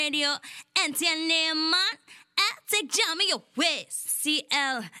Radio, NTN man, take Jammy your waist.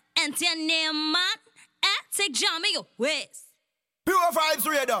 CL, NTN man, take Jammy your waist. Pure Vybz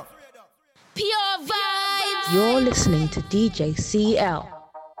Radio. Pure Vybz. You're listening to DJ CL.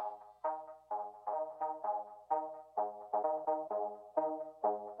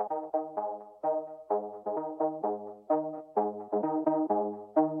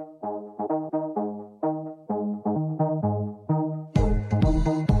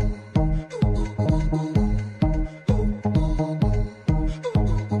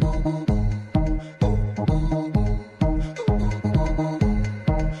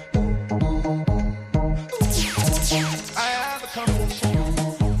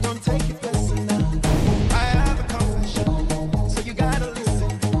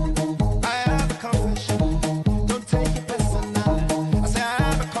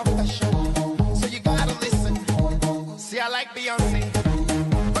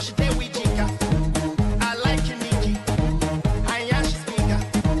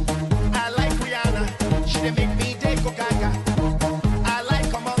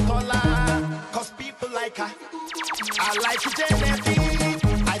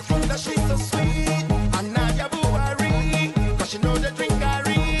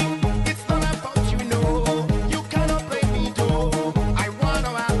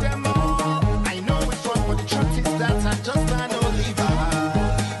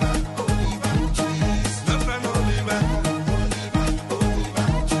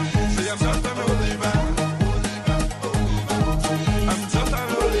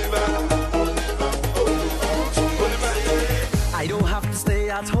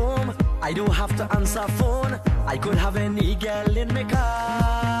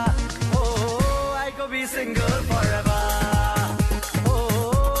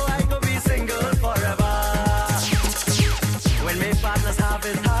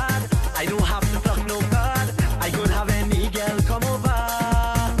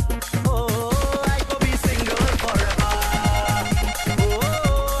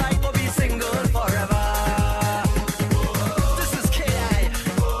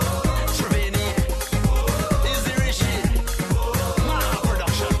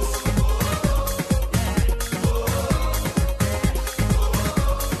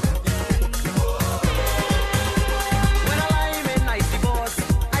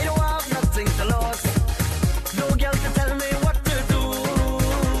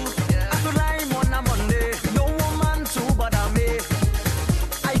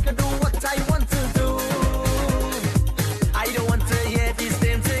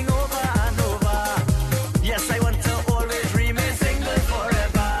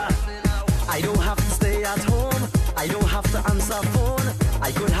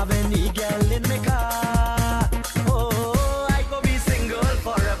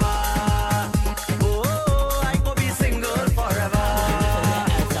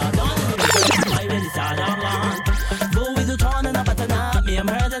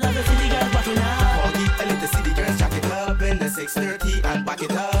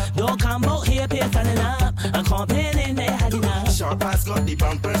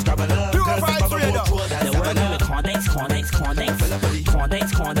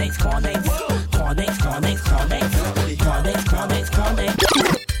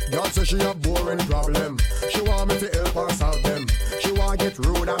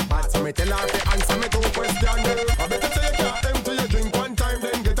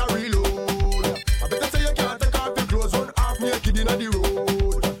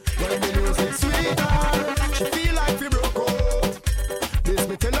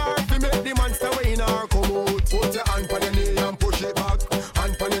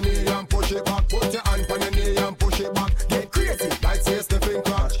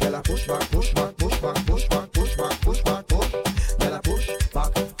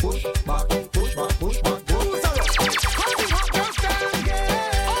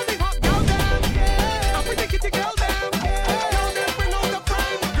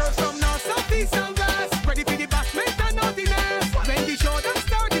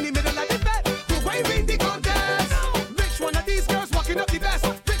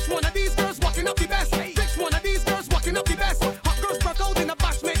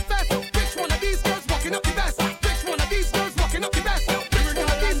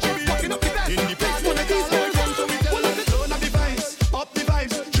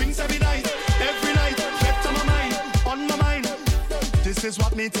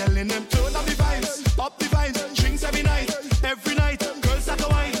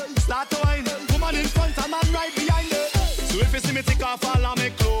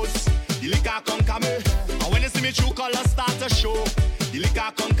 The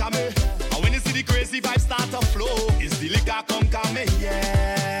liquor come conquer me. And when you see the crazy vibes start to flow, it's the liquor conquer me,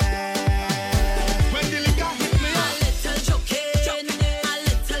 yeah. When the liquor hit me, a little joking, a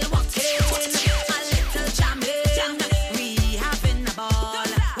little walking, a little jamming. We having a ball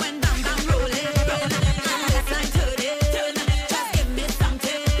when bam bam rolling. It's like turning, just give me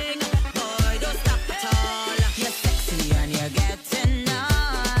something. Boy, don't stop at all. You're sexy and you're getting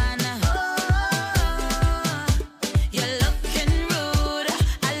on. You're looking rude.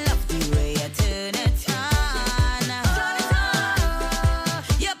 I love the way you turn it on.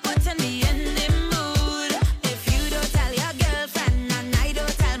 You're putting me in the mood. If you don't tell your girlfriend and I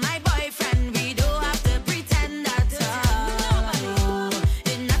don't tell my boyfriend, we don't have to pretend at all.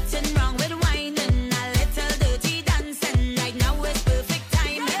 There's nothing wrong with whining, a little dirty dancing. Right now it's perfect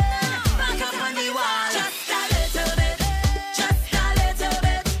timing. Back up on the wall. Just a little bit, just a little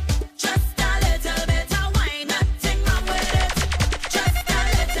bit, just a little bit of wine. Nothing wrong with it. Just a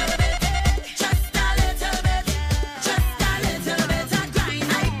little bit, just a little bit, just a little bit of grind.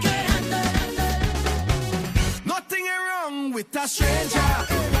 I can handle. nothing ain't wrong with a stranger.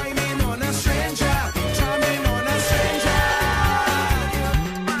 Whining on a stranger, charming on a stranger.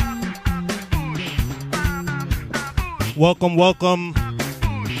 Welcome, welcome.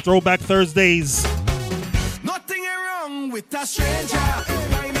 Throwback Thursdays. Nothing ain't wrong with a stranger.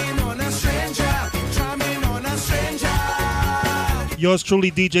 Whining on a stranger, charming on a stranger. Yours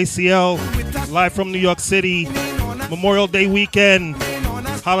truly, DJ CL, live from New York City. Memorial Day weekend,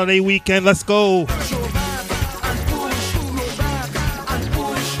 holiday weekend. Let's go. Show back and push, go back and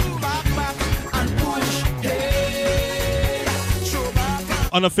push, back and push. Hey, show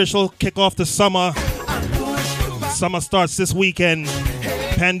back Unofficial kickoff to summer. and push, back. Summer starts this weekend.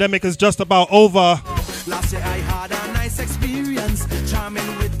 Pandemic is just about over. Last year I had a nice experience, charming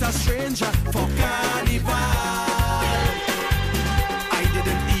with a stranger for carnival. I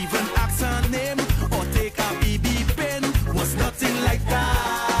didn't even ask her name or take a BB pen. Was nothing like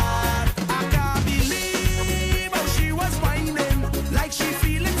that. I can't believe how she was whining, like she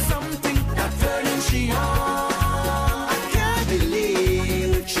feeling something that turning she on. I can't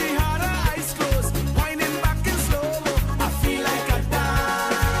believe she had her eyes closed, whining back in slow-mo. I feel like a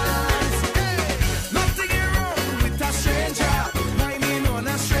dance. Hey, nothing is wrong with a stranger, whining on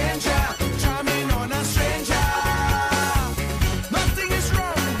a stranger, charming on a stranger. Nothing is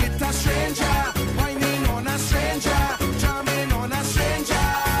wrong with a stranger, whining on a stranger, charming on a stranger.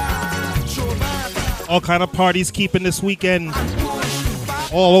 Show back All kind of parties keeping this weekend and push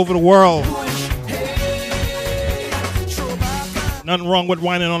back, all over the world. push. Hey, show back Nothing wrong with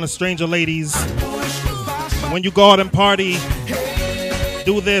whining on a stranger, ladies. and push back. When you go out and party,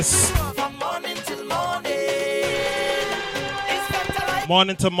 do this. From morning till morning. It's better like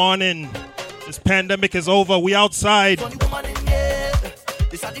Morning to morning. This pandemic is over. We outside. only woman in here.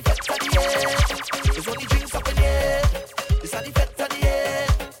 This are the fete of the year. There's only drinks up in here. This are the fete of the year.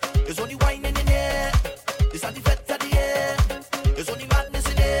 There's only wine in here. This are the fete of the year. There's only madness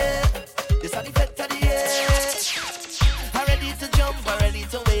in here. This are the fete of the year. I'm ready to jump, I'm ready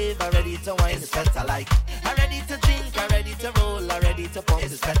to wave, I'm ready to wine. It's fete I like. I'm ready to drink, I'm ready to roll, I'm ready to pump.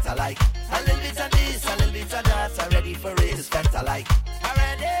 It's fete I like. A little bit of this, a little bit of that. I'm ready for it. It's fete I like. I'm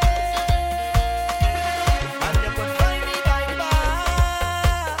ready. And you could find me by the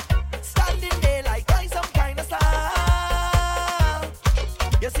bar, standing there like I some kind of star.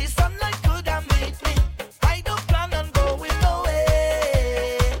 You see sunlight could have made me. I don't plan on going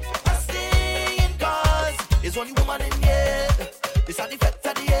nowhere. I stay in cause there's only woman in here. This are the fete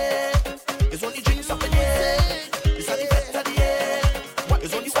of the year. There's only drinks up in here. This are the fete of the year.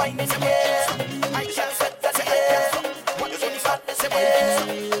 There's only wine in here. I can't fete of the year. There's only sadness in here.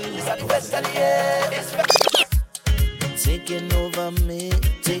 This are the fete of the year. It's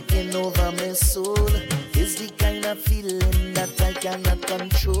taking over my soul is the kind of feeling that I cannot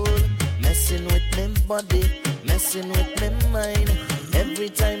control. Messing with my body, messing with my mind. Every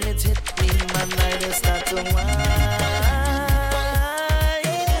time it hit me, my night is start to whine.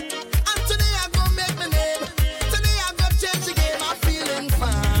 And today I go make my name. Today I go change the game. I'm feeling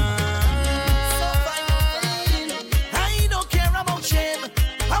fine. So fine. I don't care about shame.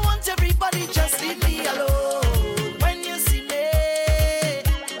 I want everybody just leave me alone. When you see me,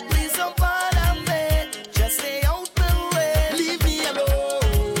 please don't bother me. Just stay out the way. Leave me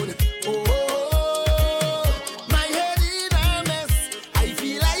alone. Oh, my head in a mess. I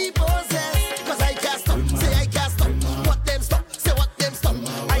feel I possess. Cause I can't stop. Say I can't stop. What them stop? Say what them stop.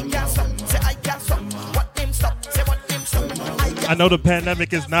 I can't stop. Say I can't stop. What them stop? Say what them stop. I know the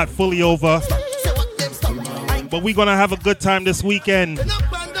pandemic is not fully over, Say what them stop. but we're gonna have a good time this weekend. Up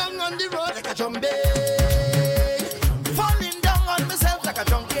and down on the road like a jumbie. Falling down on myself like a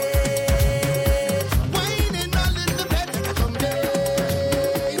junkie.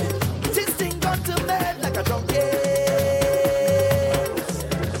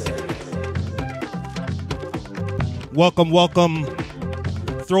 Welcome, welcome.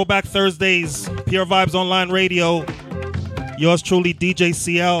 Throwback Thursdays, Pure Vybz Online Radio. Yours truly, DJ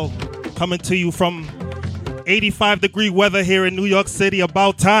CL, coming to you from 85-degree weather here in New York City.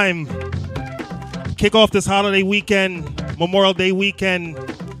 About time. Kick off this holiday weekend, Memorial Day weekend,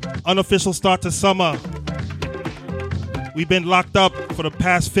 unofficial start to summer. We've been locked up for the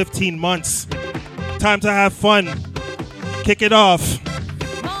past 15 months. Time to have fun. Kick it off.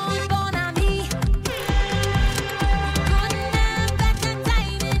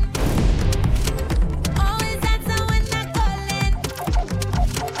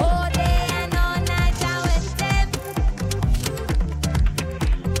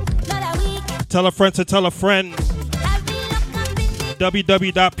 Tell a friend to tell a friend.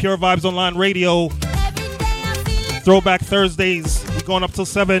 www.purevibesonline radio. Throwback Thursdays. We're going up till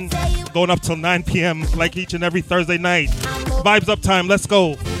 7, going up till 9 p.m. like each and every Thursday night. Vibes up time. Let's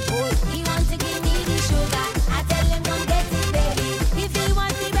go.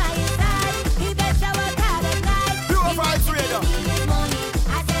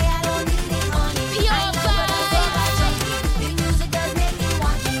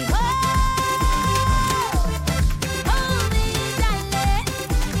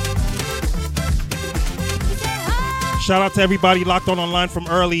 Shout out to everybody locked on online from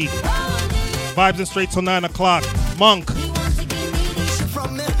early. Vibes and straight till 9 o'clock. Monk.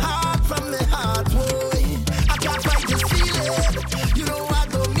 From the heart, boy. I can't fight this feeling. You know I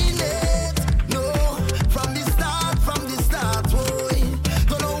don't mean it. No, from the start, boy.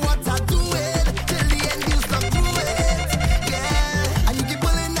 Don't know what I do it. Till the end you stuck through it. Yeah, and you keep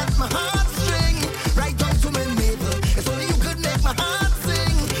pulling at my heartstring. Right down to my navel. If only you could make my heart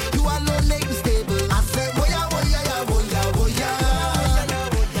sing. You alone make me stable. I say, boy, I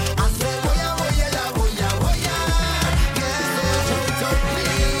say, boy,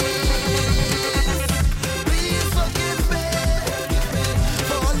 please forgive me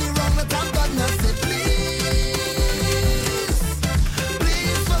for all the wrong that I've done. I say,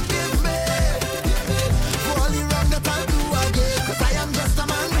 please forgive me for all the wrong that I'll do again. 'Cause I am just a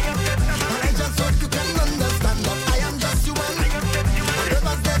man, and I just hope you can understand that I am just human.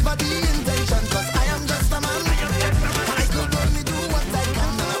 Whatever's never the intention, 'cause I am just a man, and I could only do what I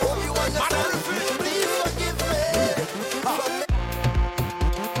can. And I hope you understand. Please forgive me.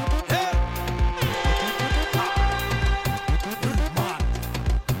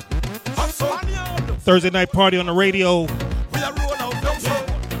 Thursday night party on the radio.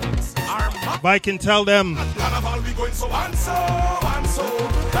 Viking, tell them. Carnival we going so and so and so.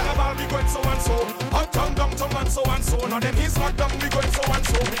 Carnival we going so and so. Up down down down and so and so. Now them he's locked down we going so and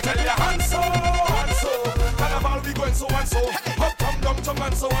so. We tell ya and so and so. Carnival we going so and so. Up down down down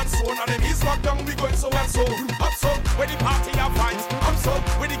and so and so. Now them he's locked down we going so and so. Up so where the party have vibes. Up so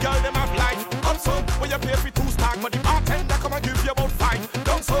where the girl them have life. Up so where you pay for 2 stars, but the bartender come and give you about 5.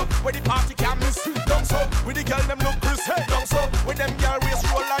 Down so where the party can miss. Down so where the girl them look Chris. Down so where them girl race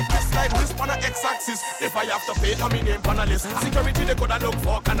roll like this on the X-axis. If I have to pay, I'm in name on a list. Security, they coulda look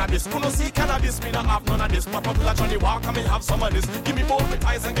for cannabis. Who no see cannabis, me not have none of this. Pop up like Johnny Walker, me have some of this. Give me both my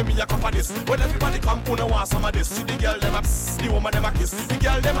ties and give me a cup of this. When everybody come, who no want some of this. See the girl, them a psst, the woman, them a kiss. The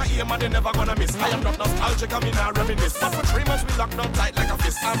girl, them a aim and they never gonna miss. I am not nostalgic, I'm in a reminisce. But for 3 months, we locked down tight like a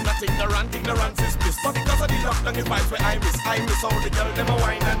fist. I'm not ignorant, ignorance is bliss. But because of the lockdown, it's vibes where I miss all the girl, them a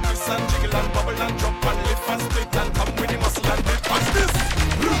wine and kiss and jiggle and bubble and jump and lift and split and come with the muscle and dip. Watch this.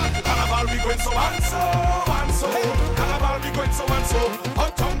 Carnival we going so and so and so. Carnival we going so and so.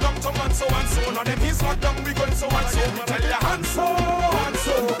 Up down down down and so and so. Now them he's locked down we going so and so. We tell ya and so and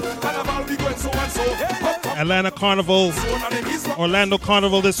so. Carnival we going so and so. Atlanta Carnival, Orlando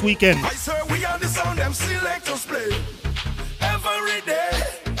Carnival this weekend. I swear we are the sound them selectors play every day,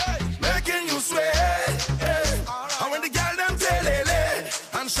 making you sweat. And when the girl them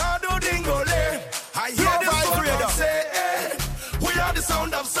telele and shadow dingole, I hear the phone say, we are the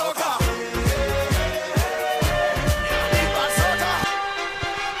sound of Soca.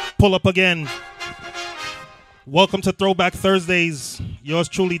 Pull up again. Welcome to Throwback Thursdays. Yours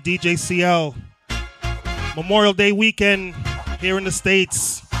truly, DJ CL. Memorial Day weekend here in the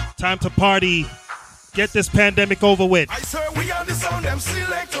States. Time to party. Get this pandemic over with. I swear we are the sound them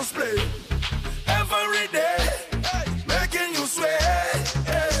selectors play every day, making you sweat.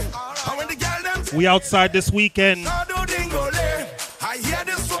 And when the girl them We outside this weekend. shadow dingole, I hear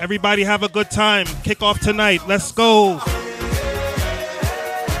this phone. Everybody have a good time. Kick off tonight. Let's go.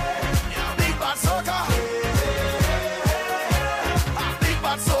 Big bad Soca. Big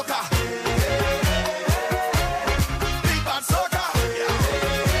bad Soca. Big bad Soca.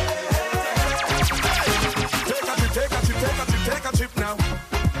 Take a trip now.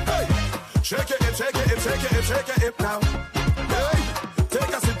 Hey. Shake it, shake it, shake it, shake your hip now. Hey, take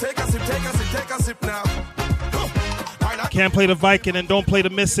a sip, take a sip, take a sip, take a sip now. Can't play the Viking and don't play the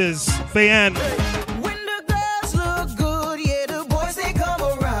Misses. Fayan. When the girls look good, yeah, the boys they come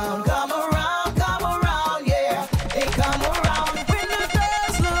around, yeah, they come around. When the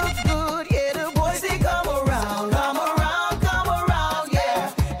girls look good, yeah, the boys they come around,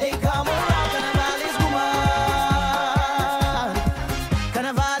 yeah, they come around. Carnival is woman,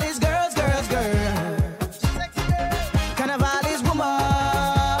 Carnival is girls, girls, girls. Carnival is woman.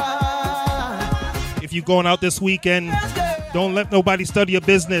 If you going out this weekend, don't let nobody study your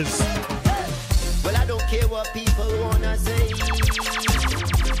business. Well, I don't care what people wanna say.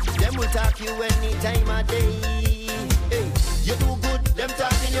 Them will talk you any time of day. Hey, you do good, them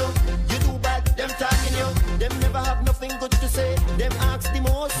talking you. You do bad, them talking you. Them never have nothing good to say. Them ask the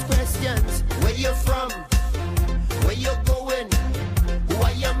most questions. Where you from? Where you going? Who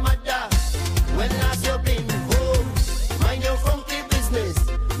are your mother? When last you been home? Mind your funky business.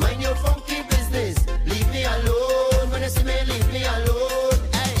 Mind your funky business. Leave me alone. When you see me, leave me alone.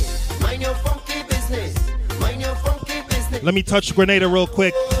 Hey, mind your funky business. Mind your funky business. Let me touch Grenada real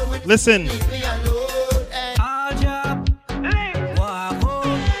quick. Listen. Leave me alone. Hey. All job, walk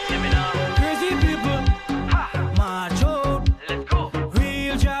home. Crazy people, march out.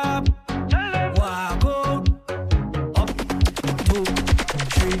 Real job, walk out. Up, 2,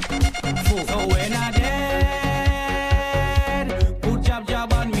 3, 4. So when I dead, put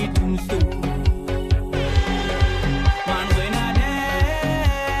job on me tombstone. Man, when I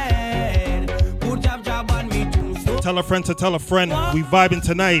dead, put job on me tombstone. Tell a friend to tell a friend. We vibing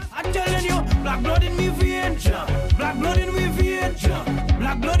tonight. I'm telling you, black blood in me vein, black blood in me vein,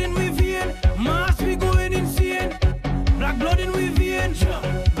 black blood in me vein, must be going insane. Black blood in me vein,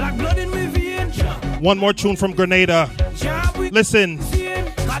 black blood in me vein. One more tune from Grenada. Listen. I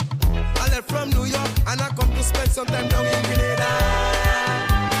left from New York and I come to spend some time down in Grenada.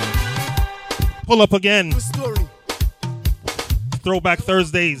 Pull up again. Story. Throwback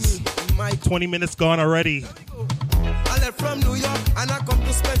Thursdays. My 20 minutes gone already. I left from New York and I come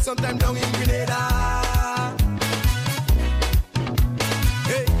to spend some time down in Grenada.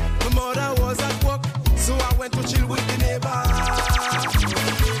 Hey, my mother was at work, so I went to chill with the neighbor.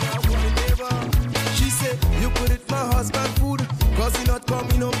 She said, you could eat my husband food, cause he not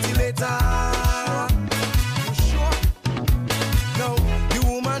coming home till later. You sure? No, the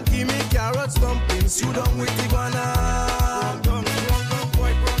woman give me carrots, dumplings, you done with the banana.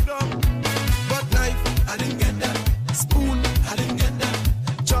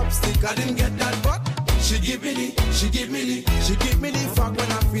 I didn't get that, but she give me the fuck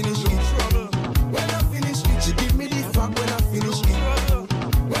when I finish it. When I finish it, she give me the fuck when I finish it.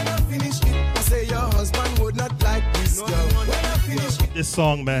 When I finish it, I say your husband would not like this girl. When I finish it, This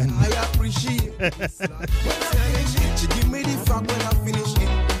song, man. I appreciate it. When I finish it, she give me the fuck when I finish it.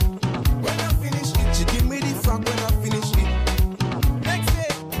 When I finish it, she give me the fuck when I finish it. Next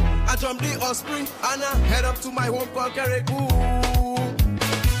day, I jump the Osprey and I head up to my home called Carriacou.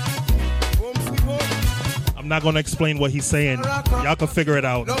 I'm not going to explain what he's saying. Y'all can figure it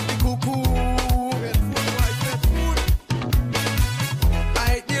out. Love the cuckoo.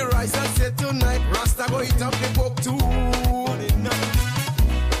 I ate the rice and said tonight, Rasta go eat up the pork too.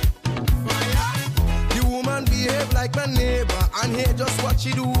 The woman behave like my neighbor and hear just what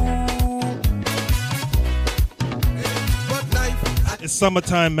she do. But knife, It's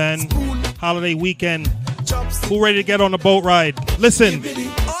summertime, man. Holiday weekend. Who ready to get on a boat ride? Listen.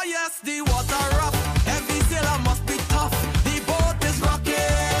 Oh yes, the water rough. Every sailor must be tough. The boat is rocking.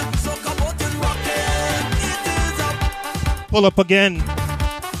 Soca boat is rocking. It is up. Pull up again.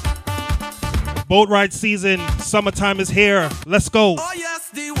 Boat ride season. Summertime is here. Let's go. Oh yes,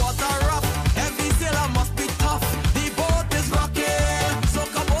 the water rough. Every sailor must be tough. The boat is rocking.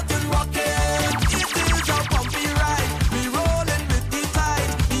 Soca boat is rocking. It is a bumpy ride. We rolling with the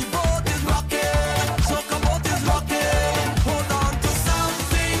tide. The boat is rocking. Soca boat is rocking. Hold on to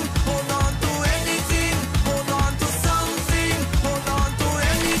something. Hold on to anything. Hold on to something. Hold on to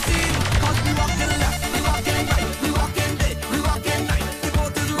anything. 'Cause we rocking left, we rocking right, we rocking day, we rocking night. The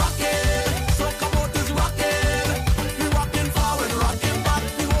boat is rocking. Soca boat is rocking. We rocking forward, rocking back.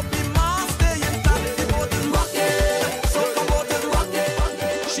 We hope the mast stay intact. The boat is rocking. Soca boat is rocking.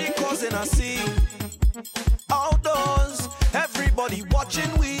 she causing a scene. Outdoors, everybody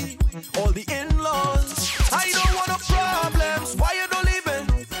watching we, all the in-laws. I don't want no problems. Why you don't leave it?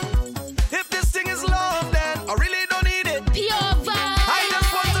 If this thing is love, then I really don't need it. Pure vibe. I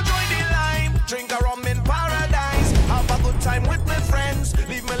just want to join the line, drink a rum in paradise, have a good time with my friends.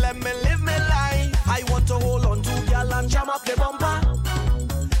 Leave me, let me live my life. I want to hold on to girl and jam up the bumper.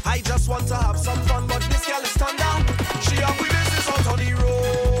 I just want to have some fun, but this girl is thunder.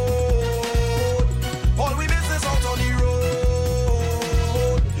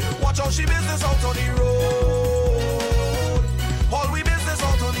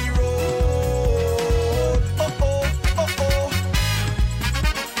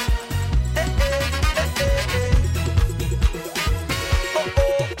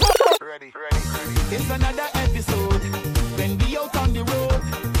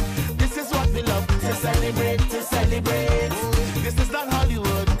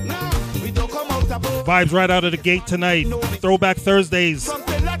 Vibes right out of the gate tonight. Throwback Thursdays.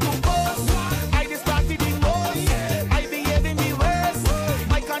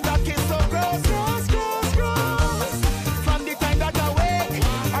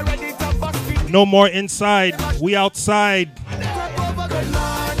 No more inside, we outside.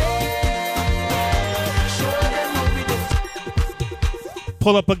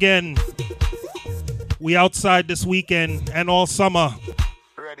 Pull up again. We outside this weekend and all summer.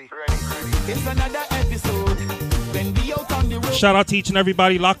 Ready. It's another episode. When we out on the road. Shout out to each and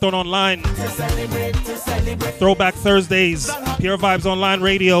everybody locked on online. To celebrate. Throwback Thursdays. Pure Vibes Online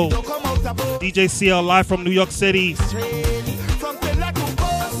Radio. DJ CL live from New York City. From pillar to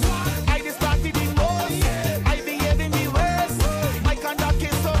post, I just started in most. I behave in the worst. My conduct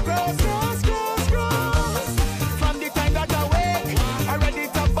is so gross. From the time that I wake, I ready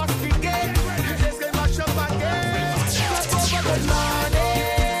to bust the gate. You just get mash up again. Clap over the morning.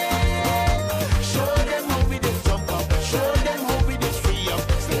 Show them how we just jump up. Show them how we just free up.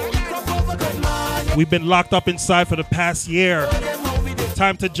 Clap over the morning. We've been locked up inside for the past year.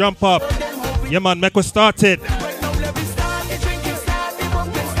 Time to jump up. Yeah man, make us started. Right now let me start the drinking, start the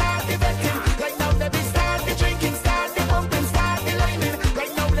bumping, start the betting. Right now let me start the drinking, start the bumping, start the lining.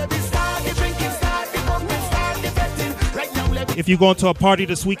 Right now let me start the drinking, start the bumping, start the betting. Right now let me. If you're going to a party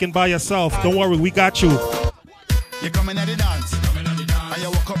this weekend by yourself, don't worry, we got you. You coming at the dance, and you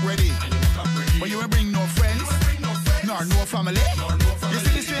walk up ready. But you ain't bring no friends, nor no family. You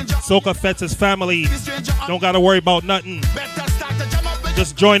see the stranger, Soca Fets is family. Don't gotta worry about nothing. better start to jam up with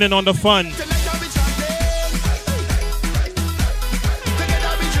Just join in on the fun. Together we chanting,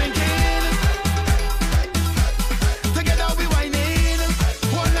 together we drinking, together we whining,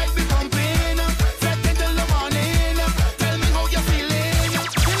 one night we pumping, fretting till the morning. Tell me how you feeling.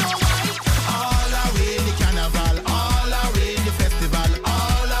 You know why? All away in the carnival, all away in the festival,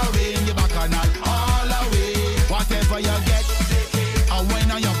 all away in the bacchanal, all away. Whatever you get, I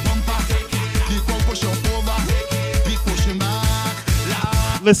wine on your bumper. The crowd push up over, we pushing back.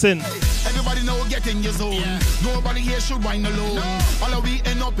 Listen, Everybody know get in your zone. Nobody here should whine alone. All of we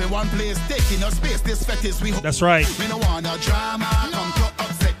end up in one place, taking a space. This fetish we hope. that's right. We don't want a drama. Come to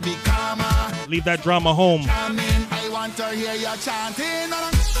upset the karma. Leave that drama home. I mean, I want to hear you chanting.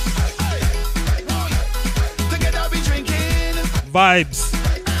 Together we drinking. Vibes.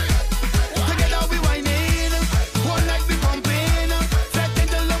 Together we whining. One night we pumping. Fretting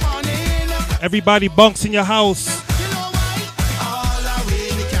till the morning. Everybody bunks in your house. You know why? All away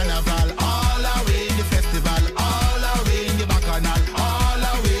in the carnival, all away in the festival, all away in the bacchanal, all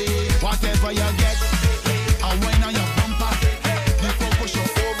away. Whatever you get, I wine on your bumper. Before push you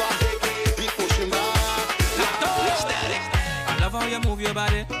over, we pushing back. I love how you move your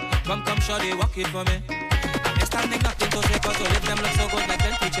body. Come, shawty, walk it for me. You're standing nothing to say, cause you lift them look so good like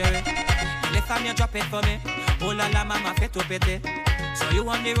them cherry. Lift and you drop it for me. Oh la la, mama, fit to pity. So you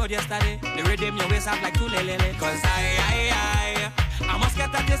on the road yesterday, the rhythm your waist up like two lele. Cause I must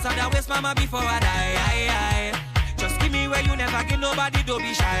get at this other waist, mama, before I die. Just give me where you never give nobody, don't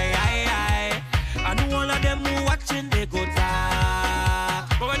be shy. I know all of them who watching, they go talk.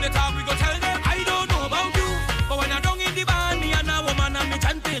 But when they talk, we go tell them, I don't know about you. But when I don't in the band, me and a woman, and me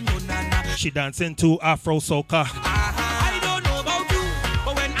chanting, no, na. She dancing to Afro Soca. I don't know about you,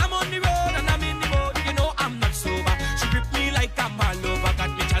 but when I'm on the road and I'm in the road, you know I'm not sober. She grip me like I'm all over, got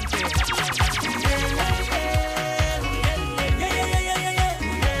me chanting.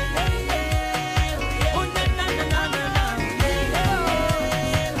 Oh, na, na, na, na, na, na.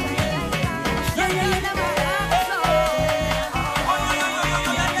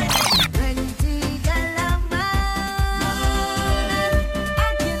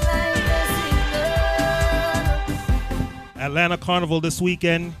 Atlanta Carnival this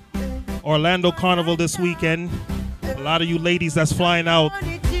weekend. Orlando Carnival this weekend. A lot of you ladies that's flying out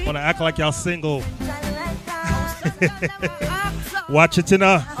want to act like y'all single. Watch it,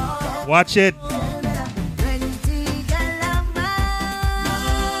 Tina. Watch it.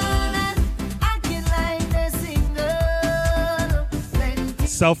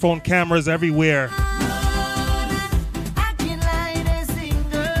 Cell phone cameras everywhere.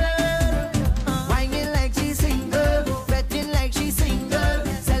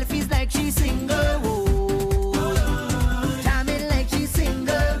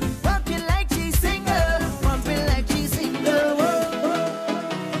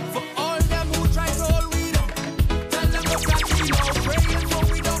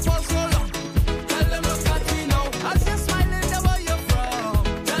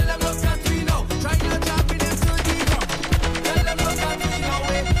 Try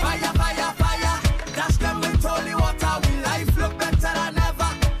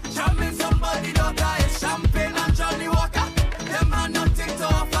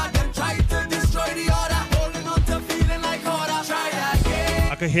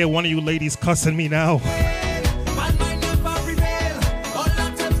could hear one of you ladies cussing me now.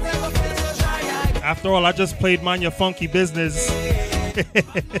 After all, I just played Mind Your Funky Business.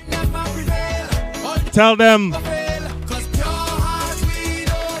 Tell them.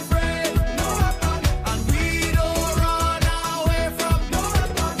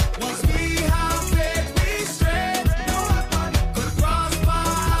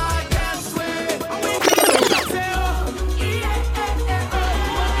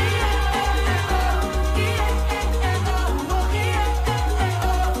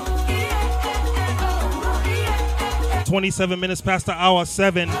 "27 minutes past the hour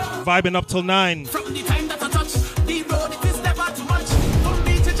 7, vibing up till 9. From the time that I touch the road, it is never too much for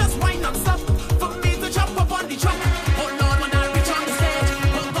me to just wind up stop, for me to jump up on the truck. Oh Lord, when I reach on the stage,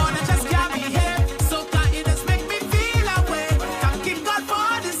 oh God, I just can't be here. Soca, it just make me feel away. Thank King God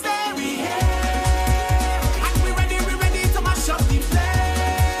for this day we here. And we ready to mash up the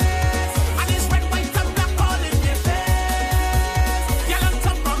place. And it's red, white, and black all in the face. Girl on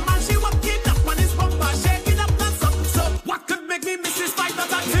top of man, she walking up on his bumper, shaking up that something. So what could make me miss this fight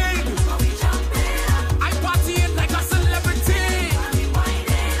that I take? I partying like a celebrity.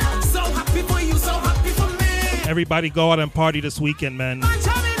 So happy for you, so happy for me. Everybody go out and party this weekend, man.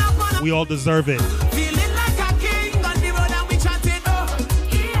 Jamming up on a We all deserve it. feeling like a king on the road and we chanting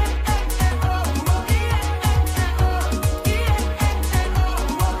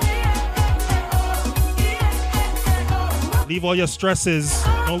Leave all your stresses.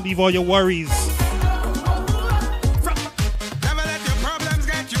 Don't leave all your worries. Never let your problems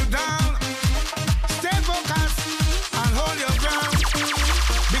get you down. Stay focused and hold your ground.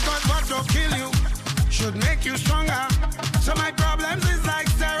 Because what will kill you should make you stronger. So my problems is like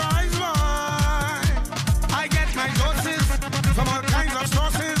steroids, boy. I get my doses from all kinds of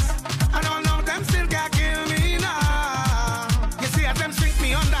sources. And all of them still can't kill me now. You see, as them sink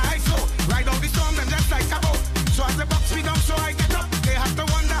me under ice, so ride out the storm, them just like a boat. So as the box me down, so I get up. They have to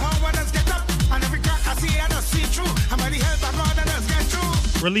wonder how others get up. And every crack I see, I just see through. And by the help of God, others get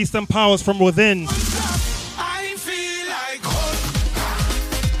through. Release them powers from within. I feel like hope.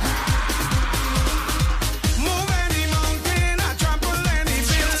 Move any mountain, I trample any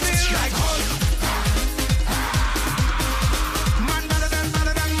building like hope. Man better than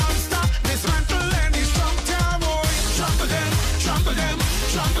monster. Dismantle any structure, boy. Trample them, trample them,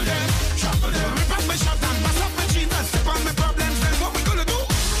 trample them, trample them. Rip up my shop and bust up my jeans and step on my problems. Then what we gonna do?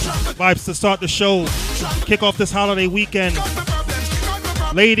 Trample Vibes to start the show. Kick off this holiday weekend. my problems, kick out my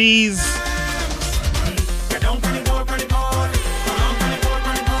problems. Ladies, Get down, pretty boy, pretty boy. Come on, pretty boy,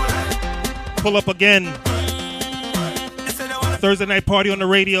 pretty boy. pull up again. Thursday night party on the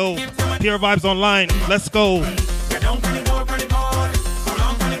radio. Pure Vibes Online. Let's go. Get down, pretty boy, pretty boy. Come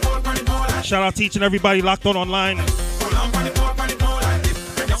on, pretty boy, pretty boy. Shout out to each and everybody locked on online. Hold on, pretty boy, pretty boy.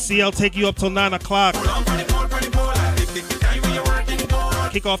 CL take you up till 9 o'clock. Hold on, pretty boy, pretty boy. The time when you're working, boy.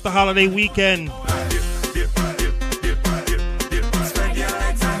 Kick off the holiday weekend. Spread your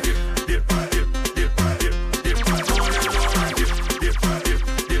legs and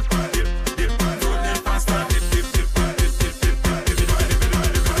roll them faster.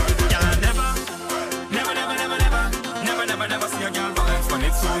 Y'all never see a girl balance when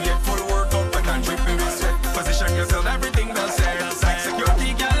it's so yet full workout, but can't drip in with sweat. Position yourself, everything well said. Like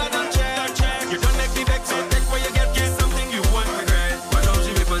security, girl, I don't check. You don't make the vex, so take where you get something you won't regret. Watch how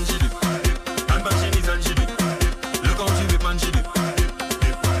she whip and she dip, and back she knees and she dip. Look how she whip and she dip,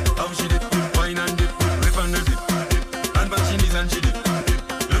 how she dip, wine and dip, whip and dip, and back she knees and she dip.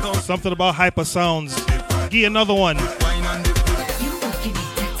 Look how Something about hyper sounds. Give another one. wine and dip.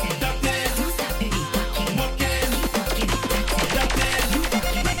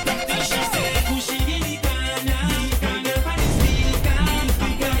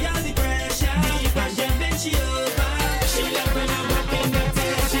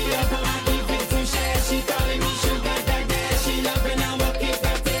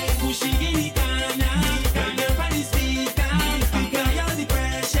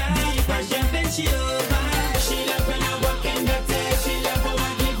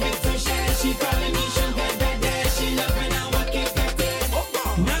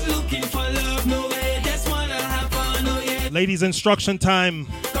 Ladies, instruction time.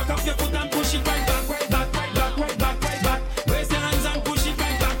 Cock up your foot and push it right back, right back, right back, right back, right back. Raise your hands and push it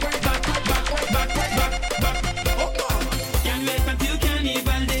right back, right back, right back, right back, right back, back. Oh God! Can't wait until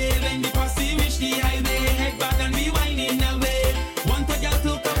Carnival Day when the posse reach the highway. Head back and be whining away. Want a girl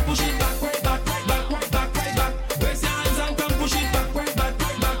to come push it back, right back, right back, right back, right back. Raise your hands and come push it back, right back,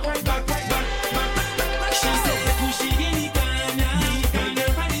 right back, right back, right back, back. She said push it in the corner, turn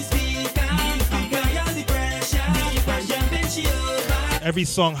her on the speaker, because you're the pressure. Every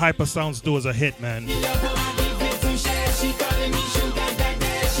song Hyper Sounds do is a hit, man.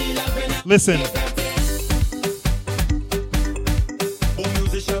 Listen.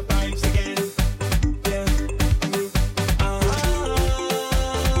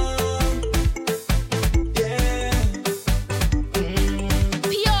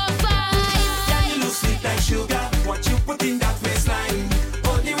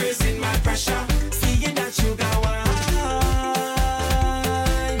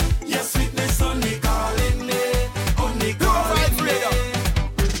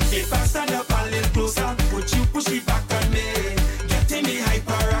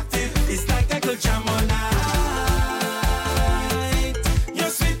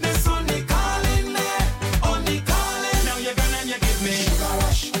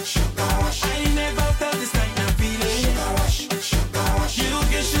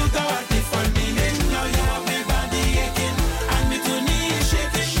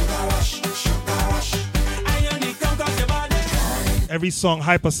 Every song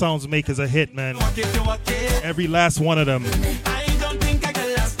Hyper Sounds make is a hit, man. Every last one of them.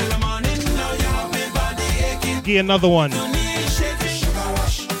 Give another one.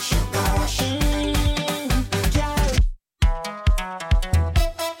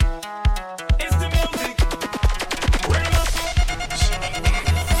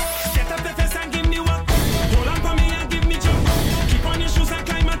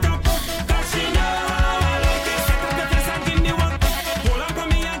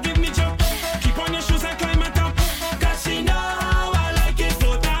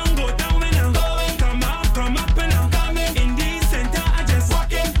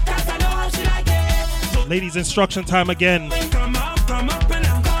 Ladies, instruction time again.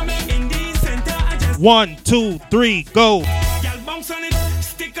 1, 2, 3, go.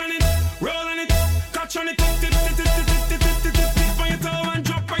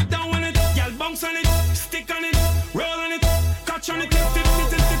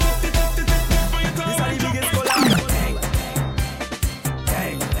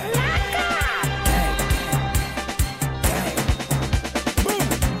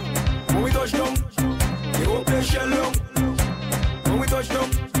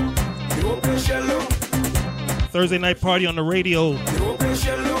 Thursday night party on the radio.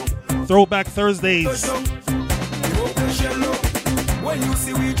 Throwback Thursdays. When you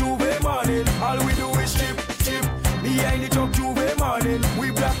see we Juve morning, all we do is chip. Behind the truck Juve morning, we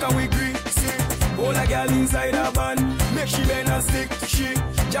black and we green. See, all a girl inside a van, make she bend and stick. She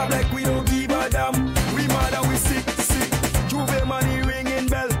job like we don't give a damn. We mad and we sick. Juve money ringing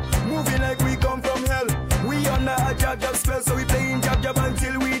bell, moving like we come from hell. We under a jab spell, so we playing jab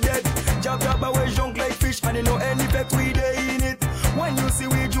until we dead. Jab away junk like fish, and you know any bet we day in it. When you see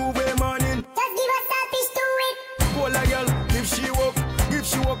we Juve morning, just give us that fish to it. Pull a girl, if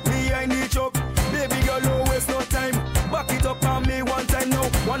she walk behind the truck. Baby girl, no waste no time. Back it up on me one time now.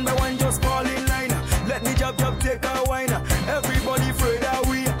 One by one, just fall in line. Let me jab take a wine. Everybody afraid that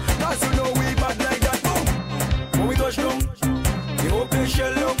we, cause you know we bad like that. Boom. When we touch down, you open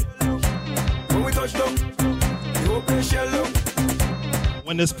shell up. When we touch down, you open shell up.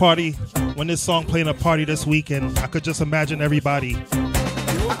 When this song playing a party this weekend, I could just imagine everybody.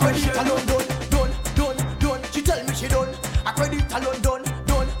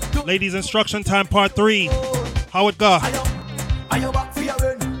 Ladies, instruction time part 3. How it go?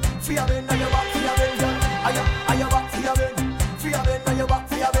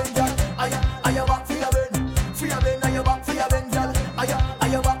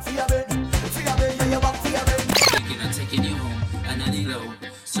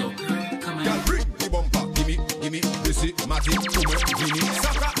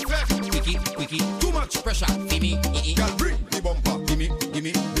 Too much pressure, Fimi. Girl, bring the bumper.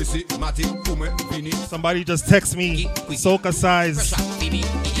 Gimme, this is Matty, Fini. Somebody just text me, Soca size.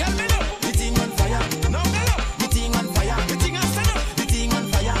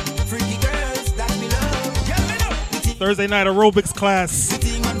 Thursday night aerobics class.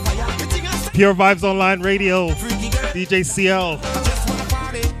 Pure Vybz Online Radio. DJ CL.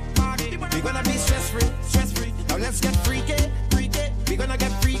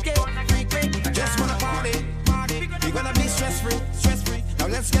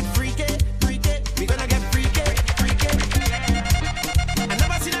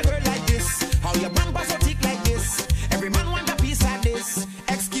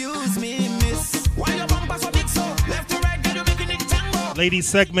 Ladies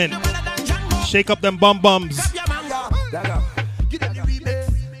segment. Shake up them bum bums.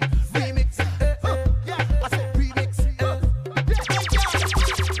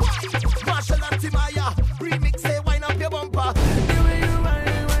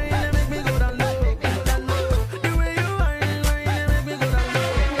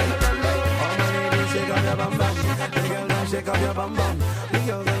 shake up your bum bum. Me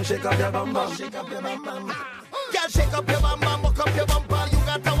girl, shake up your bum bum. Shake up your bum bum. Girl, shake up your bum bum, walk up your bumper. You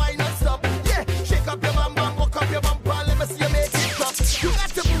got to wine and stop. Yeah, shake up your bum bum, walk up your bumper. Let me see you make it drop. You got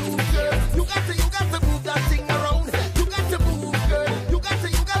to move, girl. You got to move that thing around. You got to move, girl. You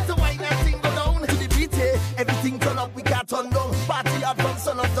got to wine that thing go down. To the beat, everything turn up, we can't turn down. Party hard from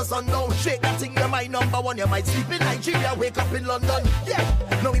sun up to sundown. Shake that thing, you're my number one. You might sleep in Nigeria, wake up in London. Yeah,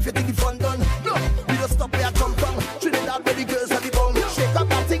 now if you think the fun done, no, we don't stop where I come from. Trinidad, where the girls have the bone. Shake up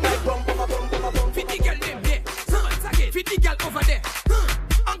that thing like bum, bum, bum, bum, bum. 50 girl them there, 50 girl over there.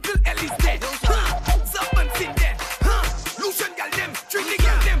 Uncle Ellie's there, someone's in there. Lucian girl them, Trinity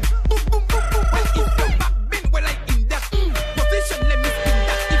girl them. Boom, boom, boom, boom, boom. If you back bend well like in that position, let me spin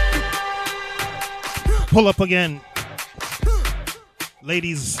that. Pull up again.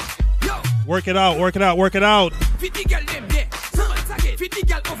 Ladies, work it out, work it out, work it out. 50 girl them there, 50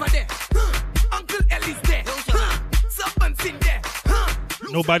 girl over there. Uncle Ellie's there, someone's in there.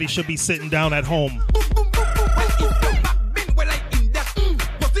 Nobody should be sitting down at home. Boom, boom, boom, boom. If you back bend well like in that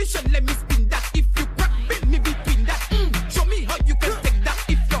position, let me spin that. If you crack bend me between that, show me how you can take that.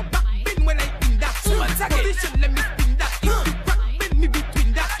 If your back bend well like in that position, let me spin that. If you crack bend me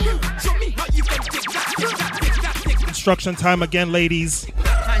between that, show me how you can take that. Take that, take that. Instruction time again, ladies.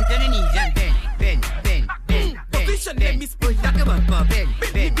 Hand to the knees and bend. Position, let me spin that. Bend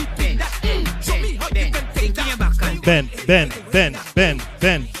me between that. Show me how you can take that. Bend.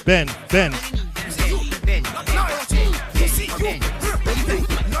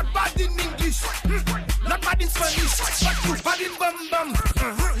 Not bad in English, not bad in Spanish, but you bad in bum bum.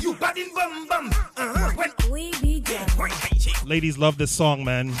 You bad in bum bum. When We be down. Ladies love this song,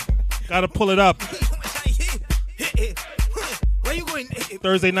 man. Gotta pull it up. where you going?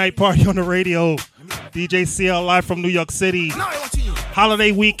 Thursday night party on the radio. DJ CL live from New York City. Now I watching you.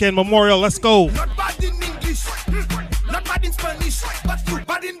 Holiday weekend, Memorial, let's go. Not bad in English, not bad in Spanish, but you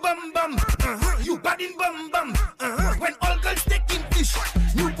bad in bum bum. You bad in bum bum. When all girls taking fish,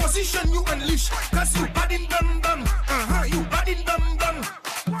 new position you unleash. Cause you bad in bum bum. You bad in bum bum.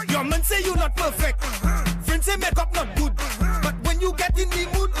 Your man say you not perfect. Friends say makeup not good. But when you get in the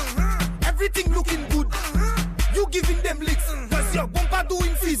mood, everything looking good. You giving them licks. Cause your bumper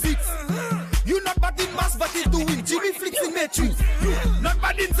doing physics. You not bad in mass, but it's doing Jimmy flicks in Metri. Not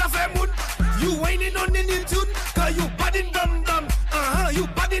bad in Zafé Moon. You whining on the new tune. Cause you bad in bum bum. You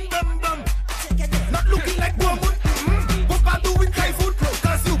bad in bum bum. Not looking like woman. Bumper doing typhoon.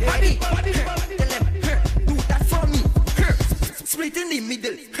 Cause you bad in bum bum. Do that for me. Split in the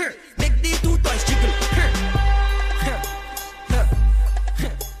middle. Make the two toys jiggle.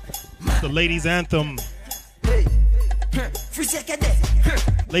 The ladies' anthem. Hey. Free second.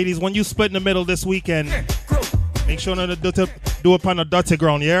 Ladies, when you split in the middle this weekend, make sure not to do it on a dirty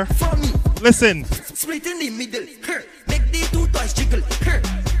ground, yeah? For me. Listen. Split in the middle. Make the two toys jiggle.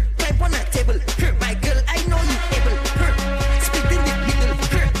 Climb on a table. My girl, I know you able. Split in the middle.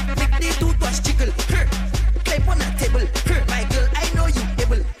 Make the two toys jiggle. Climb on a table. My girl, I know you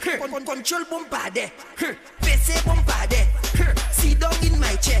able. Control bombade. Face bombade. Sit down in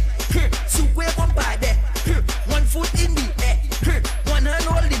my chair. Sukwe bombade. One foot in the air. One hand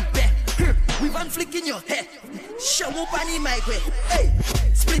holding back. With one flick in your hair. Show up on in my way. Hey,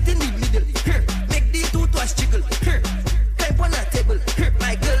 split in the middle. Make the two toys jiggle. Climb on a table.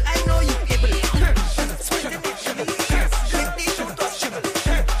 My girl, I know you able. Split in the middle. Make the two toys jiggle.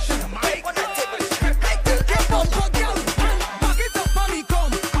 Climb on a table. My girl, I know you able. Back it up for me,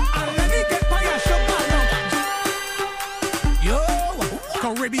 come. And let me get my sugar now. Yo,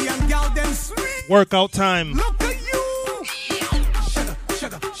 Caribbean gal, them sweet. Workout time. Look at you.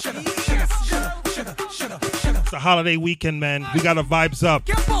 Sugar. It's a holiday weekend, man. We got a vibes up.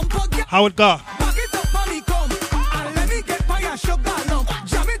 Get bumper, get How it go? back it up for me, come. And let me get my sugar now.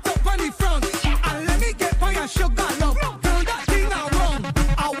 Jam it up on the front. And let me get my sugar now. Turn that thing around.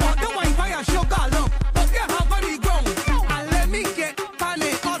 I want the wine for your sugar now. Put your hand on the ground. And let me get on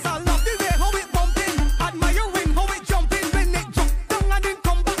it. Cause I love the way how it bumping. Admiring how it jumping. When it jump down and then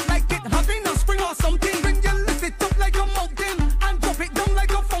come back like it having a spring or something. When you lift it up like a mountain. And drop it down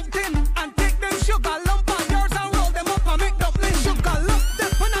like a fountain. And take them sugar lump and yours and roll them up and make dumpling. Sugar lump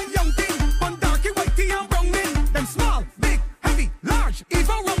them when a young thing.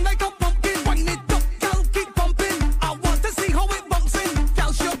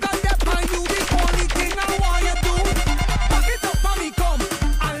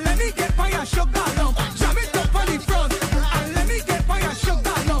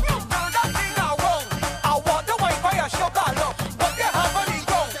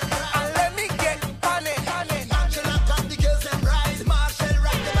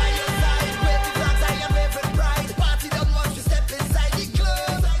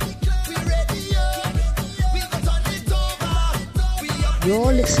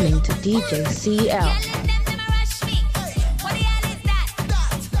 You're listening to DJ CL.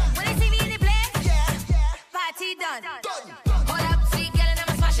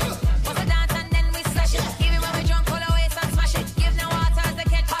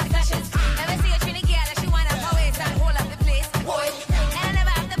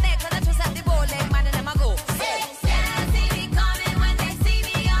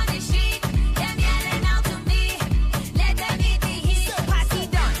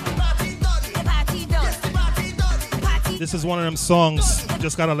 This is one of them songs you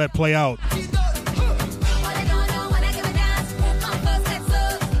just gotta let play out.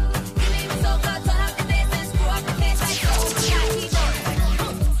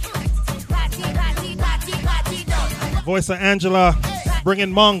 Voice of Angela,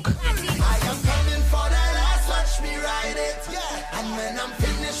 bringing Monk.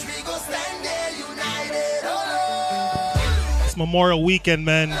 It's Memorial Weekend,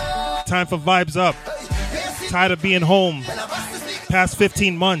 man. Time for Vybz Up. Tired of being home. Past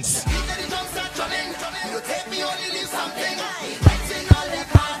 15 months.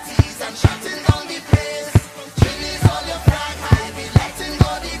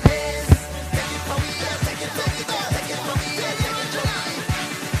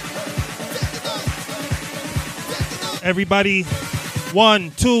 Everybody,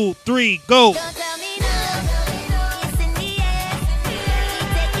 1, 2, 3, go.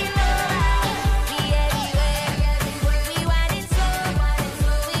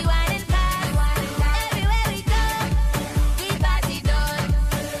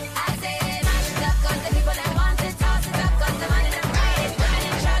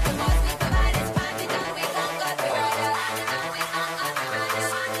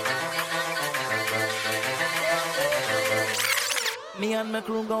 Me and my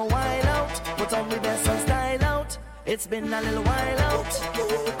crew go wild out, put on the best and style out. It's been a little while out.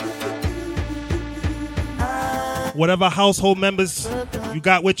 Whatever household members you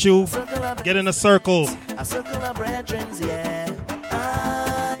got with you, get in a circle. A circle of brethren,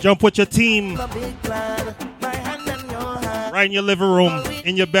 yeah. Jump with your team. A big plan, my hand in your hand. Right in your living room,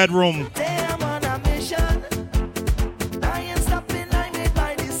 in your bedroom. Today I'm on a mission. I ain't stopping, I made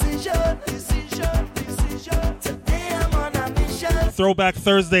my decision. Today I'm on a mission. Throwback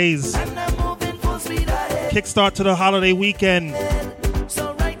Thursdays. And I'm moving full speed ahead. Kickstart to the holiday weekend.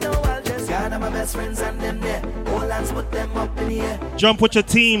 So right now I'll just gather my best friends and them there. All hands put them up in the air. Jump with your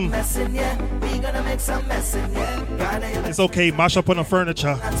team. Messing, yeah. We gonna make some messing, yeah. It's okay, mash up on the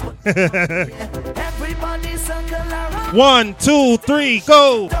furniture. Everybody circle around. 1, 2, 3,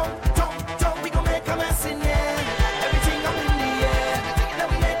 go. Don't we gonna make a mess in here. Everything up in the air. Then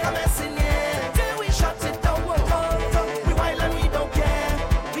we make a mess in here. Till we shut it down. We wild and we don't care.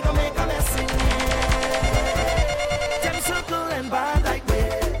 We gonna make a mess in here. Them circle and bad like we.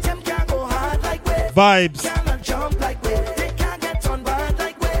 Them can't go hard like we. Vybz. Cannot jump like we. They can't get on bad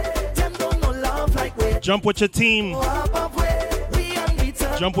like we. Them don't know love like we. Jump with your team. Up of we. We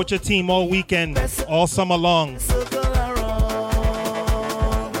unbeaten. Jump with your team all weekend, all summer long. Circle around.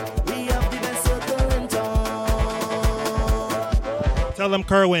 We have the best circle in town. Tell them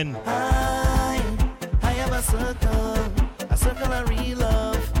Kerwin. I have a circle of real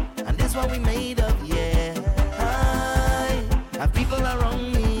love, and this what we made of, yeah. I have people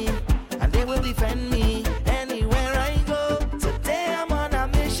around me, and they will defend me anywhere I go. Today I'm on a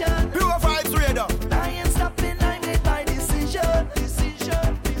mission. Pure Vybz Radio. I ain't stopping, I made my decision.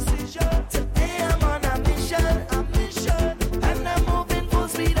 Today I'm on a mission, and I'm moving full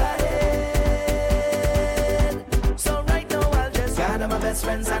speed ahead. So right now I'll just gather my best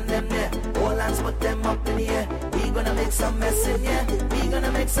friends and them there. All hands put them up in the air. We gonna make some mess in here. We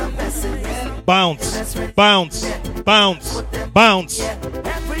gonna make some mess in here. Bounce, bounce, bounce, bounce.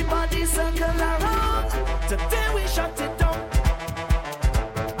 Everybody circle around. Today we shut it down.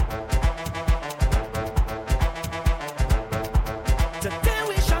 Today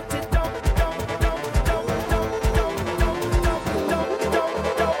we shut it down.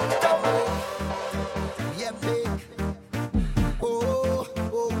 Yeah, big. Oh.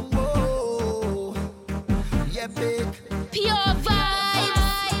 Yeah, big. Pure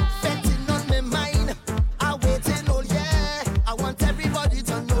vibes. Betting on my mind. I waiting all year. I want everybody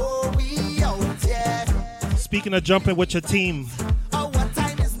to know we out here. Speaking of jumping with your team, Oh, what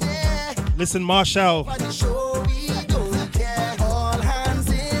time is near? listen, Marshall. For the show we don't care. All hands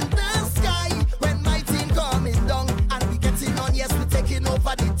in the sky when my team coming down and we getting on. Yes, we taking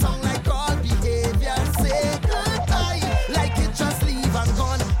over the tongue like all behavior. Say goodbye like it just leave and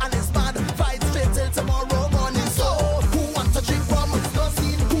gone. And it's bad fight straight till tomorrow morning. So who wants to drink rum? No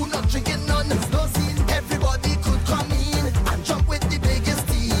scene. Who not drinking none? No scene. Everybody could come in and jump with the big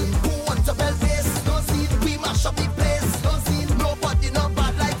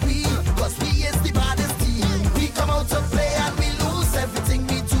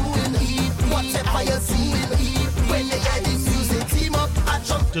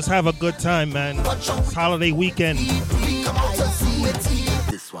have a good time, man. It's holiday weekend.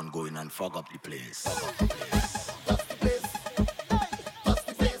 This one going and fog up the place.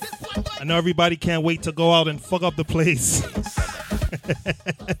 I know everybody can't wait to go out and fuck up the place.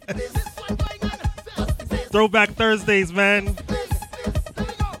 Throwback Thursdays, man.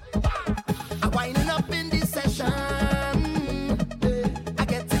 I'm winding up in this session. I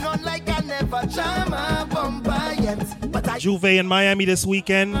get it on like I never jam a bumper yet. But I Juve in Miami this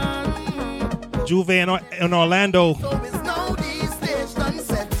weekend. Juve in Orlando.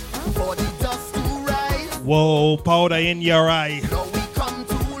 Whoa, powder in your eye.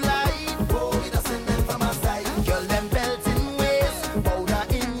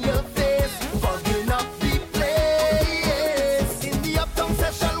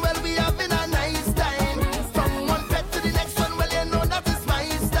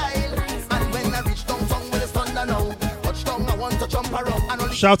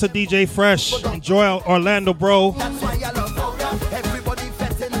 Shout to DJ Fresh. Enjoy Orlando, bro. That's why I love powder. Everybody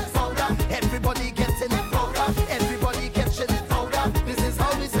fetting it powder. Everybody getting it powder. Everybody catching it powder. This is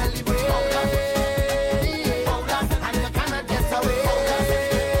how we celebrate powder. And you cannot get away.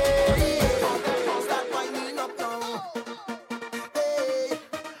 Start winding up now.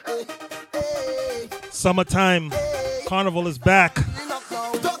 Summertime. Carnival is back.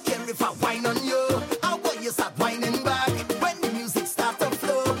 Don't care if I whine on you. I want you start whining back. When the music starts to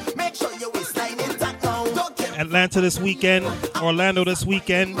flow, make sure your waistline intact now. Don't care. Atlanta this weekend. Orlando this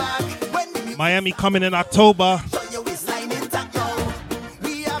weekend. Miami coming in October. Your waistline intact now.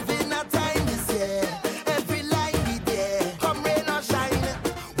 We having a time this year. Every line be there. Come rain or shine.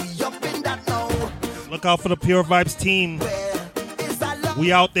 We up in that now. Look out for the Pure Vybz team.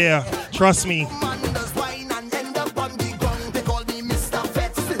 We out there. Trust me.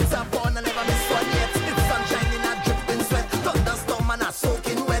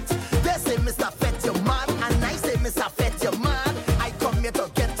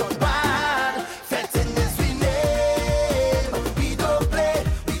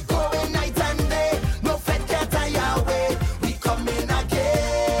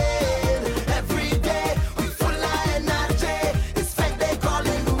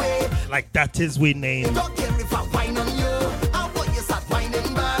 That is we name. Don't care if I whine on you. I want you start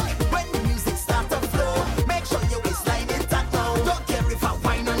whining back. When the music starts to flow, make sure your waistline intact now. Don't care if I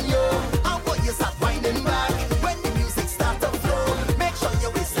whine on you. I want you start whining back. When the music starts to flow, make sure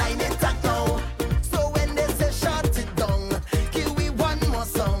your waistline intact now. So when they say shut it down, give we one more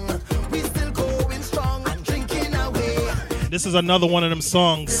song. We still going strong and drinking away. This is another one of them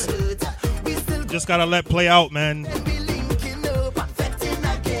songs. Just gotta let play out, man.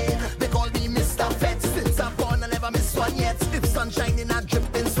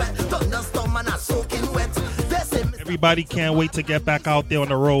 Everybody can't wait to get back out there on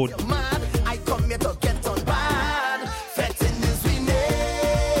the road. I come here to get on bad. Fetting is we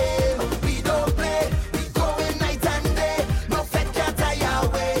name. We don't play. We going night and day. No fet can't tie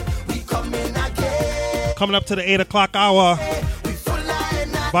away. We coming again. Coming up to the 8 o'clock hour.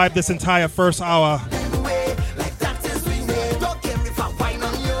 Vibe this entire first hour. Like that is we name. Don't care if I whine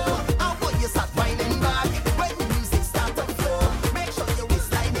on you. I want you start whining back. When the music starts to flow, make sure your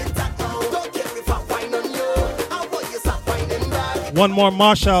waistline intact now. Don't care if I whine on you. I want you start whining back. One more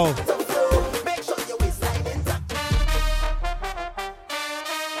Marshall. Make sure your waistline intact.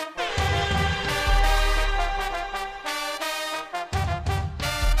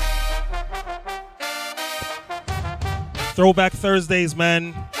 Throwback Thursdays,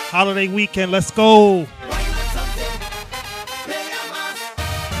 man. Holiday weekend. Let's go.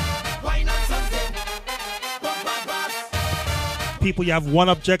 People, you have one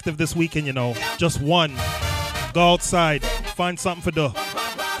objective this weekend, you know. Just one. Go outside. Find something for do.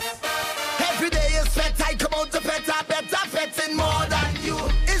 Every day is sweat, I come out to sweat, I better sweating more than you.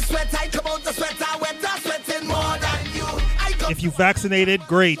 It's sweat, I come out to sweat, I wetter sweating more than you. If you vaccinated,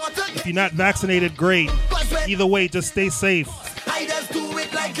 great. If you're not vaccinated, great. Either way, just stay safe. I just do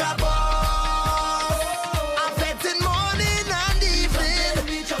it like a boss. I'm sweating morning and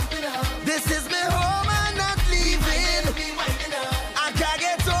evening. This is my home, I'm not leaving. I can't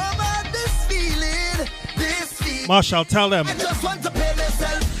get over this feeling. Marshall, tell them. I just want to pay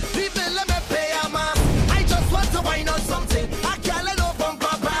myself. People let me pay a man. I just want to wind on something. I can't let no bumper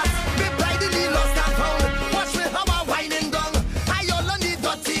pass. Me pride in the lost and found. Watch me how I'm winding down. I only need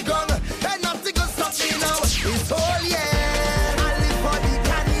dirty gun. And nothing will stop me now. It's all yeah. I live for the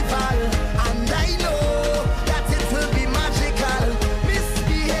carnival. And I know that it will be magical.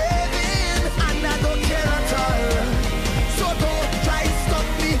 Misbehaving. And I don't care at all. So don't try stop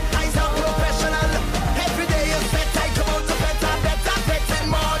me. I'm a professional. Every day is better. I come out to better.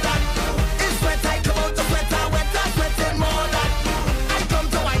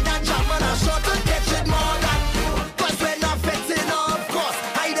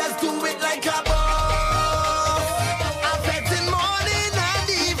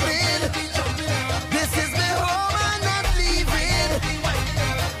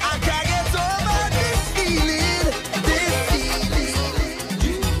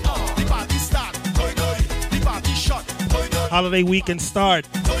 holiday weekend start.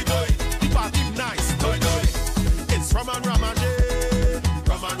 Toy, toy, the party nice. Toy, toy. It's Ram and Ramage.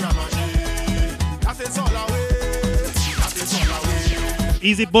 Ram and Ramage. That is all away. That is all away.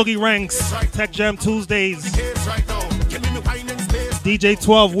 Easy Boogie Ranks, Tech Jam Tuesdays, Case right now. Give me my wine and space. DJ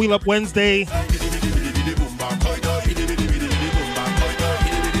 12 Wheel Up Wednesday,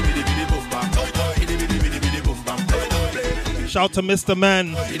 shout to Mr.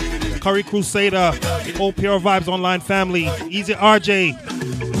 Man, Curry Crusader, whole Pure Vibes online family, Easy RJ,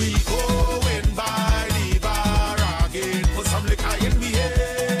 We going by the bar again. Put some liquor in we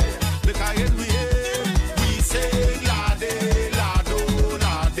head. Liquor in we head. We say lade, lado,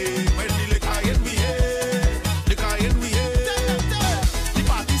 lade. When the liquor in we head. Liquor in we head. The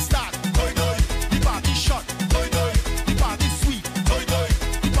party start. Toy, toy. The party shot. Toy, toy. The party sweet. Toy, toy.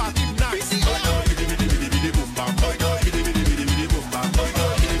 The party nice. Toy, toy. Bidi, bidi, bidi, bidi, boom, bam. Toy, toy. Bidi, bidi, bidi, bidi, boom, bam. Toy,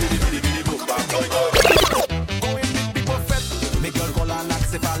 toy. Bidi, bidi, bidi, bidi, boom, bam. Toy, toy. Going with people fed. Make girl call her lax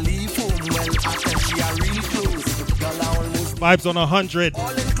if I leave home. Well, I think she a real close. Girl, I almost Vibes on 100. all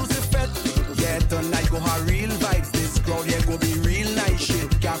inclusive fed. Yeah, tonight go her real vibes. This crowd here go be real nice shit.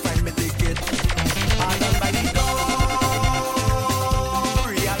 Can't find me ticket. I done by the door.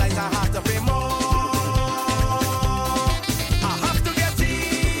 Realize I have to pay more. I have to get in.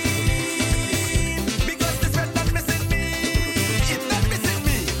 Because this fed not missing me. It's not missing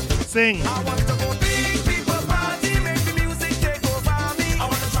me. Sing. I want to go big people party, make the music take over me. I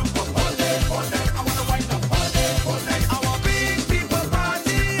want to jump up all day, all night. I want to wind up all day, all night. I want big people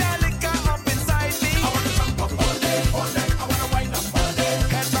party, and liquor up inside me. I want to jump up all day, all night. I want to wind up all day.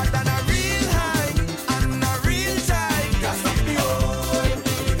 Head back and a real high, and a real tight. Can't stop me, oh,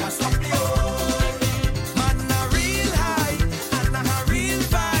 you can't stop me, oh. Man, a real high, and a real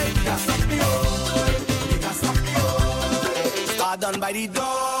vibe. Can't stop me, oh, you can't stop me, oh. Start done by the door.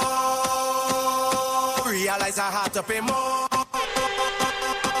 Realize I had to pay more.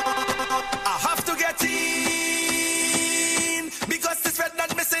 I have to get in because this red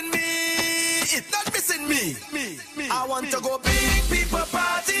not missing me. It's not missing me. I want to go big people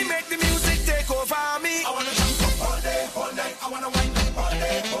party, make the music take over me. I want to jump up all day, all night. I want to wind up all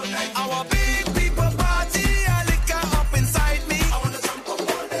day, all night. I want big people party, and liquor up inside me. I want to jump up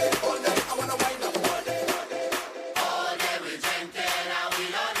all day, all night. I want to wind up all day, all day. All day we drinking and we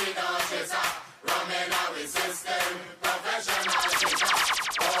don't need no chaser. Rum in our system, professional chaser.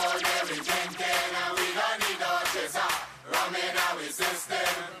 All day we drinking and we don't need no chaser. Rum in our system,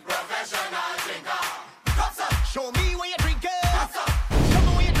 professional drinker. Cups up. Show me where you're drinking. Cups up. Show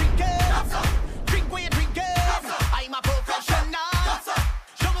me where you're drinking. Cups up. Drink where you're drinking. Cups up. I'm a professional. Cups up.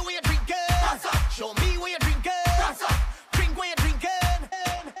 Show me where you're drinking. Cups up. Show me where you're drinking. Cups up. Drink where you're drinking.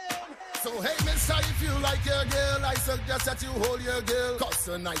 So hey, mister, if you like your girl, I suggest that you hold your girl. Cause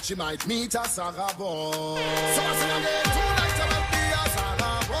tonight she might meet a Sarah boy. So I sing again, tonight I will be a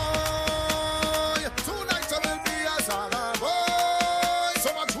Sarah boy. Tonight I will be a Sarah boy. So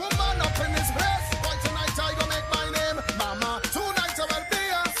much woman up in this place. Boy, tonight I go make my name Mama. Tonight I will be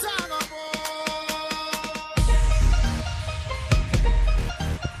a Sarah boy.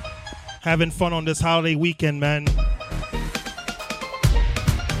 Having fun on this holiday weekend, man.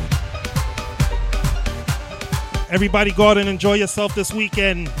 Everybody go out and enjoy yourself this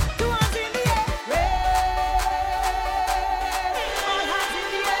weekend.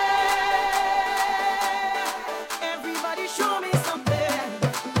 Everybody show me something.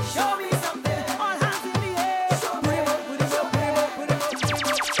 Show me something. All hands in the air. Put it up, put it up, put it up, put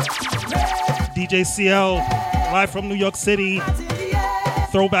it up. DJ CL, live from New York City. Hands in the air.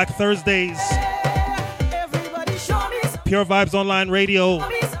 Throwback Thursdays. Everybody show me something. Pure Vibes Online Radio.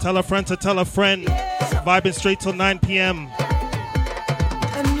 Tell a friend to tell a friend. Vibing straight till 9 p.m.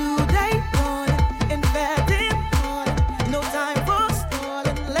 A new day dawning, inventing morning. No time for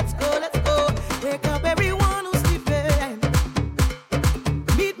stalling. Let's go, let's go. Wake up everyone who's sleeping.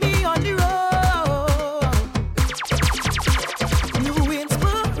 Meet me on the road. New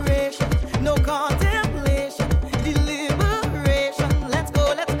inspiration, no contemplation. Deliberation. Let's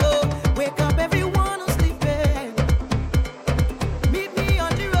go, let's go. Wake up everyone who's sleeping. Meet me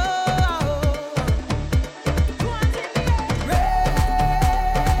on the road.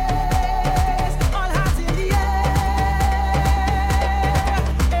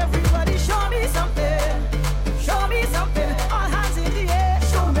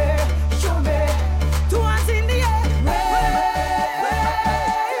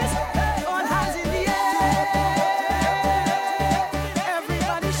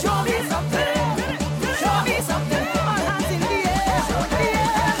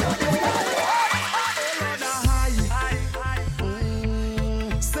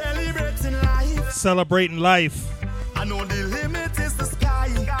 Celebrating life. I know the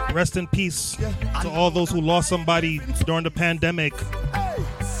Rest in peace to all those who lost somebody during the pandemic.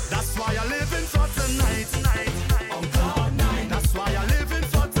 That's why I live in for tonight. On cloud nine. That's why I live in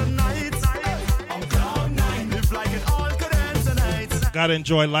for tonight. On cloud nine. Live like it all could end tonight. Gotta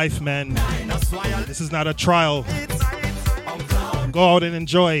enjoy life, man. That's why I This is not a trial. on cloud. Go out and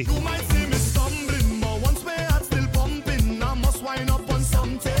enjoy. You might see me stumbling, but once my heart's still pumping, I must wind up on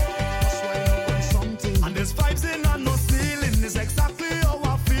something. And there's vibes in and no ceiling. It's exactly how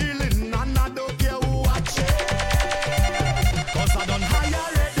I'm feeling, and I don't care who watch it. 'Cause I done high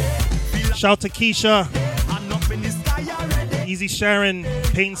already. Shout to Keisha, I'm up in the sky already. Easy Sharon,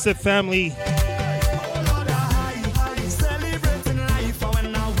 Pain Sip family. Oh Lord, I celebrating life. And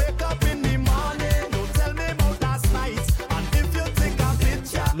when I wake up in the morning, don't tell me about last night. And if you take a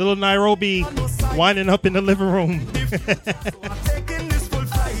picture, Little Nairobi, winding up in the living room. I'm taking this full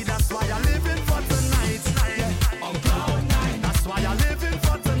flight. That's why I live in for tonight. On cloud nine. That's why I live in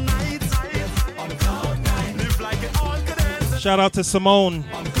for tonight. On cloud nine. Live like it all could end. Shout out to Simone.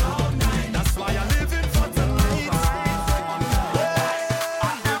 On cloud nine. That's why I live in for tonight.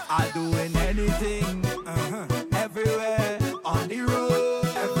 I'm doing anything, everywhere, on the road,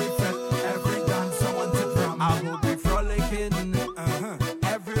 every fret, every dance I want to drum. I will be frolicking,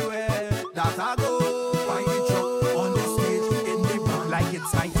 everywhere that I go. Find the truck on the stage, in the bar, like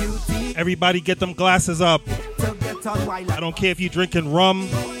it's my duty Everybody get them glasses up. to get on while I don't care if you're drinking rum,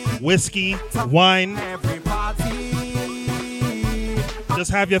 whiskey, wine. every party.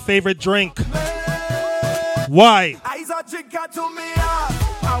 Just have your favorite drink. Why? Eyes a drinker to me heart,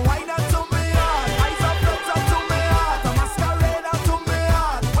 a winer to me heart. Eyes a flutter to me heart, a masquerader to me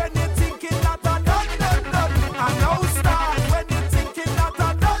heart. When you're thinking that I done, I know start. When you're thinking that I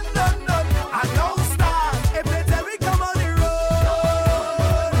done, I know start. If they tell me come on the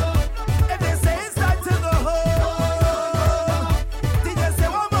road, if they say it's time to go home, did they say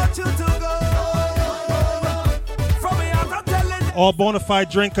what about you to go? From me out, I'm telling you. All bona fide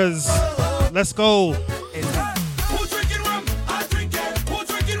drinkers. Let's go. Who drinking rum? I drink it. Who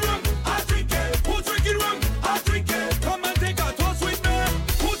drinking rum? I drink it. Who drinking rum? I drink it. Come and take a toast with me.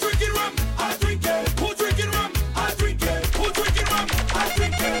 Who drinking rum? I drink it. Who drinking rum? I drink it. Who drinking rum? I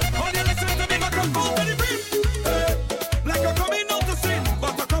drink it. All you listen to me, I come out to the brim. Like I'm coming out to sin,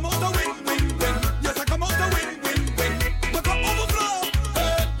 but I come out to win. Yes, I come out to win. But I overflow.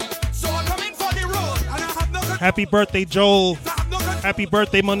 So I'm coming for the road, and I have no control. Happy birthday, Joel. I have no control. Happy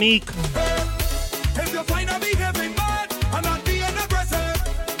birthday, Monique. If you find I behaving bad and not being aggressive,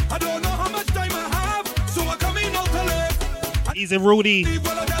 I don't know how much time I have, so I'm coming out to live. Easy Rudy.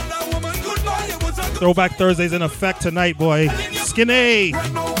 Well, I tell that woman goodbye. It was a good Throwback Thursdays in effect tonight, boy. Skinny.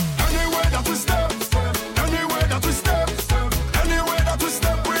 right now. Anywhere that we step, anywhere that we step, anywhere that we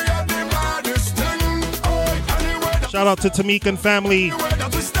step, we are the baddest thing. Anywhere that Shout out to Tamika family. we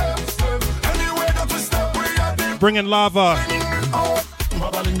step, anywhere that we step, we are the Bringing lava.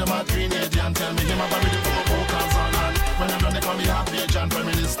 Babbling them at grenade and tell me him about the vocals on hand. When I'm done, they call me half page and Prime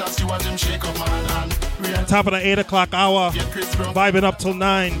Minister, see what him shake up man hand. Real Top of the 8 o'clock hour. get Chris Brown. Vibing up till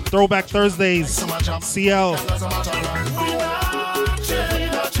 9. Throwback Thursdays. CL. Doesn't matter. We not change, we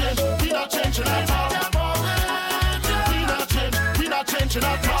not change, we not changing at all. We not change, we not changing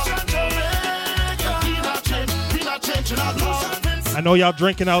at all. We not change, we not changing at all. I know y'all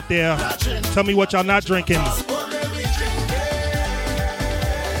drinking out there. Tell me what y'all not drinking.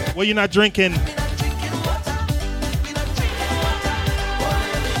 What you not drinking?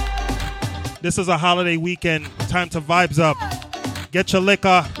 This is a holiday weekend. Time to vibes up. Get your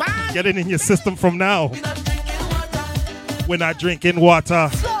liquor. Get it in your system from now. We're not drinking water.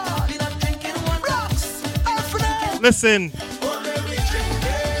 Listen.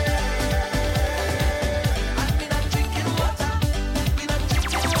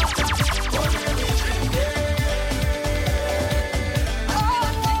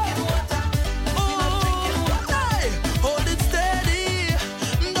 Hold it steady,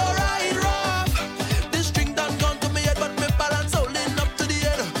 no ride rough. This string done gone to me head, but me balance holding up to the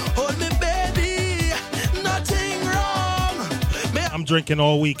head. Hold me, baby, nothing wrong. Me I'm drinking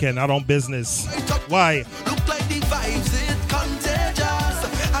all weekend. I don't business. Why? look like the vibes, it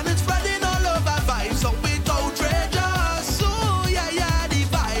contagious, and it's spreading all over vibes, so it outrageous. So yeah, the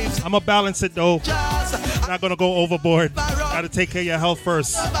vibes. I'm going to balance it though. Just Not going to go overboard. Got to take care of your health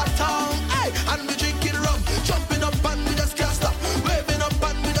first. about town, hey, and we drinking rum, jumping up and we just can't stop, waving up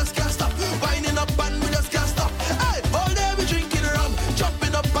and we just can't stop, winding up and we just can't stop. Hey, all day we drinking rum,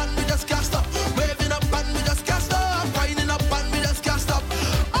 jumping up and we just can't stop, waving up and we just can't stop, winding up and we just can't stop.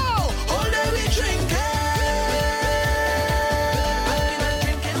 Oh, all day we drinking. Hey,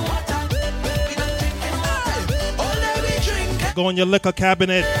 all day we drinking. Go in your liquor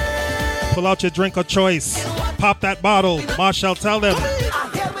cabinet. Pull out your drink of choice. Pop that bottle. Marshall, tell them.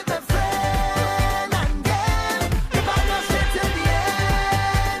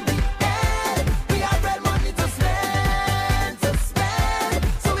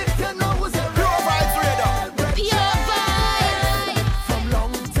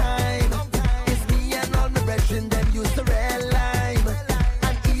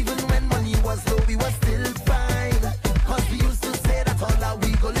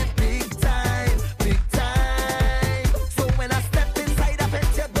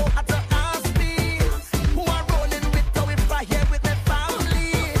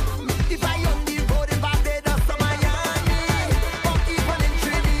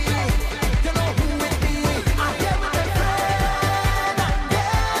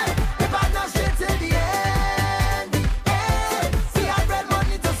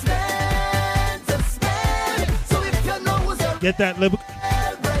 Get that lip.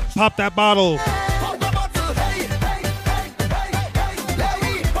 Pop that bottle.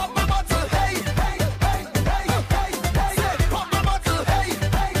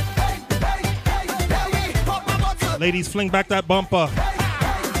 Ladies, fling back that bumper.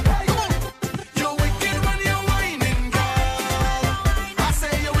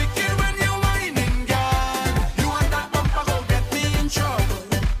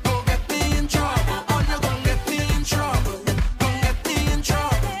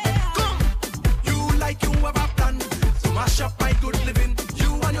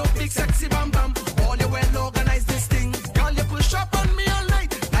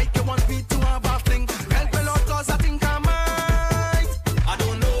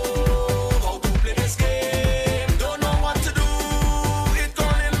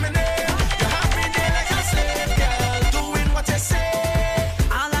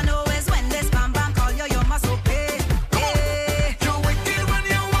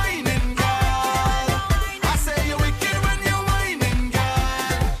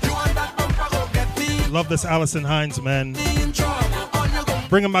 Love this Allison Hines, man.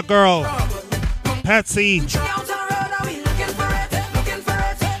 Bringing my girl, Patsy.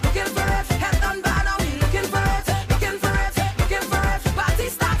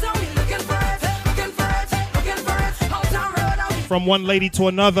 From one lady to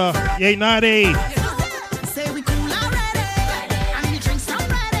another. Yay, Nadi.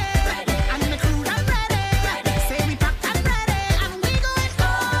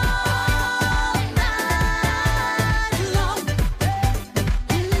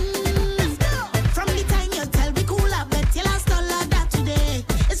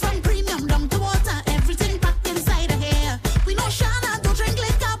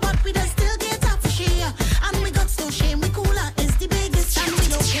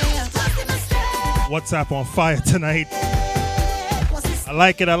 WhatsApp on fire tonight. I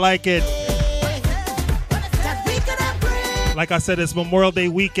like it. I like it. Like I said, it's Memorial Day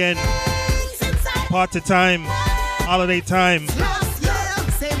weekend. Party time. Holiday time.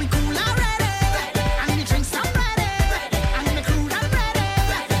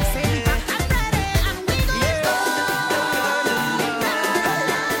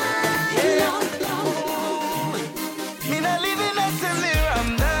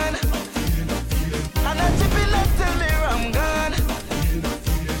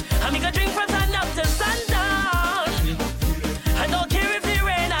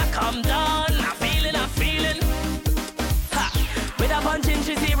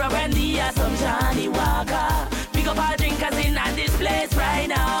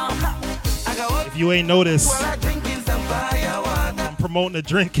 If you ain't noticed, I'm promoting the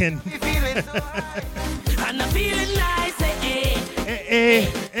drinking.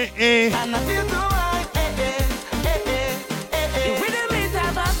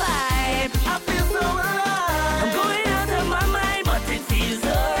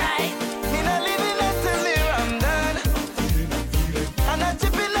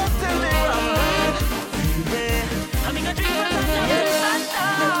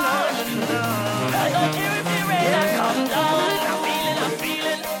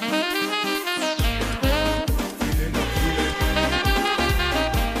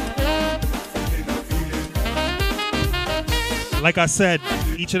 Like I said,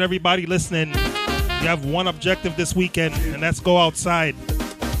 each and everybody listening, you have one objective this weekend, and that's go outside.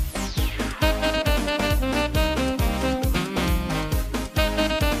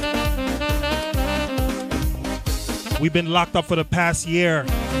 We've been locked up for the past year,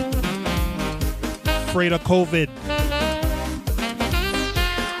 afraid of COVID.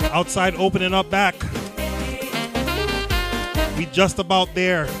 Outside opening up back. We just about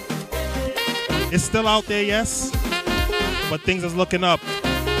there. It's still out there, yes, but things is looking up.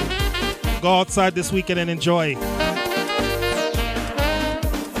 Go outside this weekend and enjoy.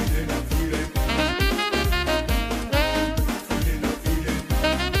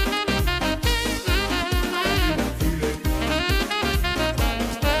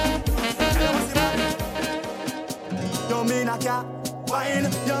 You mean I can't wine?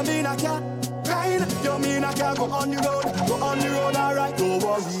 You mean I can't grind? You mean I can't go on the road? Go on the road, alright. Don't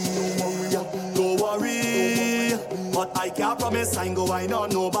worry. But I can't promise I ain't go wine on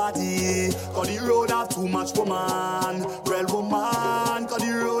nobody. Cause the road have too much woman. Real woman. Cause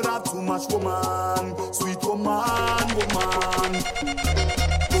the road have too much woman. Sweet woman.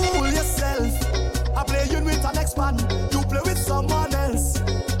 Fool yourself. I play you with an next man. You play with someone else.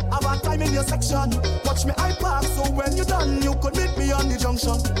 Have a time in your section. Watch me I park, so when you done, you could meet me on the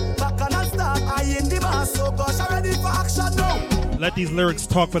junction. Back and I start, I in the bar, so gosh, I'm ready for action now. Let these lyrics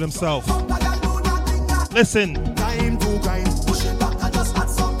talk for themselves. Listen. Time to grind, push it back and just add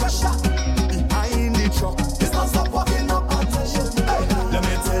some pressure. Behind the truck, it's not stop walking up attention. Hey, let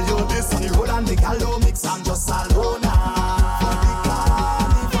me tell you this on the road and the gallo mix, I'm just alone.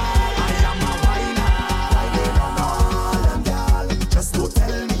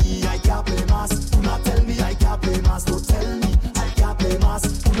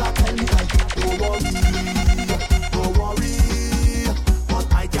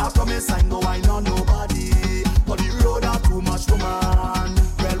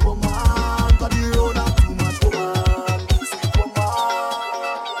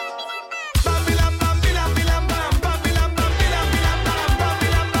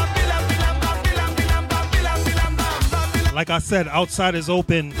 Like I said, outside is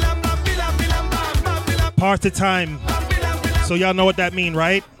open. Party time. So y'all know what that mean,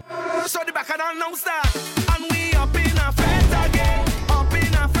 right? So the back and now start. And we up in a fete again. Up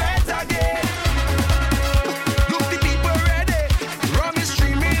in a fete again. Look, the people ready. Rum is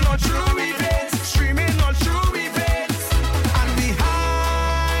streaming all through events. Streaming all through events. And we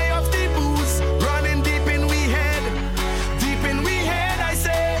high off the booze. Running deep in we head. Deep in we head, I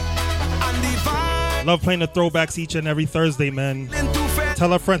say. And the vibe. Love playing the throwbacks each and every Thursday, man.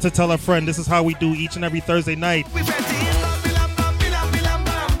 Tell a friend to tell a friend. This is how we do each and every Thursday night.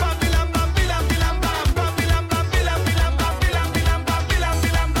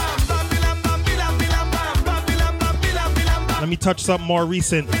 Let me touch something more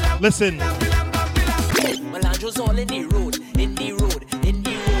recent. Listen. Melancho's all in the road, in the road, in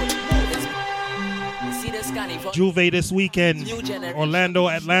the road. See the scanning for Juve this weekend. Orlando,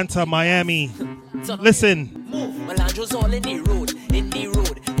 Atlanta, Miami. Listen. Melancho's all in the road, in the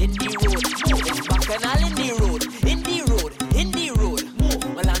road, in the road. It's bacchanal in the road, in the road, in the road.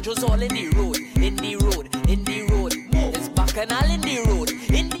 Melancho's all in the road, in the road, in the road. It's bacchanal in the road,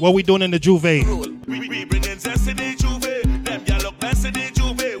 in the What we doing in the Juve? We bringing zest in the Juve. Them y'all look best in the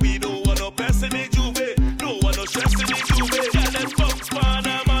Juve. We don't want no best in the Juve. Don't want no stress in the Juve. Yeah, let's bounce pan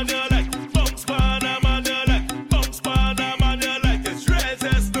a man you like. Bounce pan a man you like. Bounce pan a man you like. It's red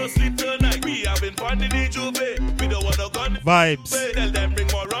zest, no sleep tonight. We have been fun in the Juve. We don't want no gun. Vybz. Tell them bring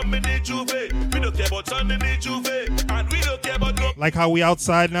more rum in the Juve. We don't care about sun in the Juve. And we don't care about no. Like how we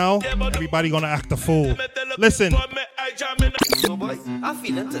outside now, everybody gonna act a fool. Listen. So boy, I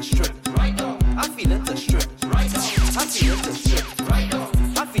feel it to strip. Right now. I feel it to strip. Right now. I feel it to strip. Right now.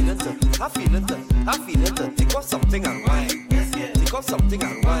 I feel it to take off something and wine. Take off something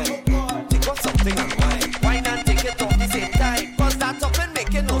and wine. Take off something and wine. Wine and take it off the same time. Cause that top ain't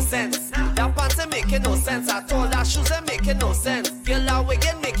making no sense. That pants ain't making no sense at all. That shoes ain't making no sense. Girl, that wig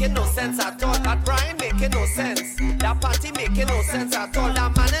ain't making no sense at all. That bra ain't making no sense. That panty making no sense at all.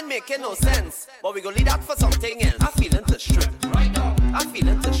 That man ain't making no sense. But we gon' leave that for something else. I feel it to strip. Right now. I feel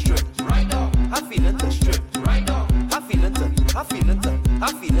it to strip. Right now. I feel it to strip. Right now. I feel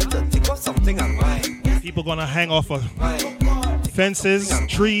it to take off something and wine. People gonna hang off of fences,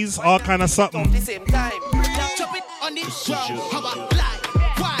 trees, all kind of something. At the same time. Chop it on the show. How about lie?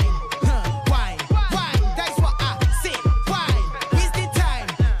 Why? That's what I say. Why? It's the time.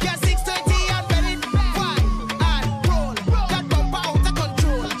 Yeah, 6:30 and ready. Why? And roll. That bumper out of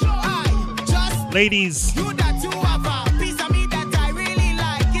control. I just Ladies. you that you have a piece of me that I really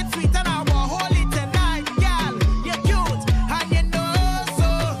like. It's sweet and I will hold it tonight. Girl, you're cute and you know so.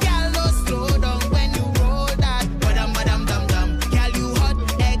 Girl, don't slow down when you roll that. Badam, badam, dum, dum. Girl, you hot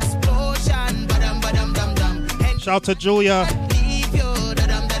explosion. Badam, badam, dum, dum. And Shout to Julia. leave you.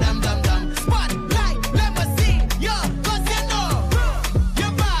 Da-dum, da-dum, dum, dum. Spotlight, let me see you. Cause you know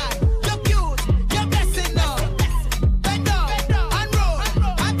you're bad, you're cute, you're blessing now. Bend down and roll.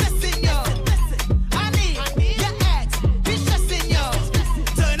 I'm blessing you. I need your ex, be stressing you.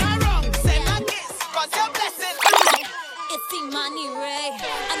 Turn around, send a kiss, cause you're blessing. It's the money Ray,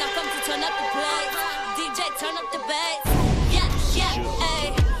 and I come to turn up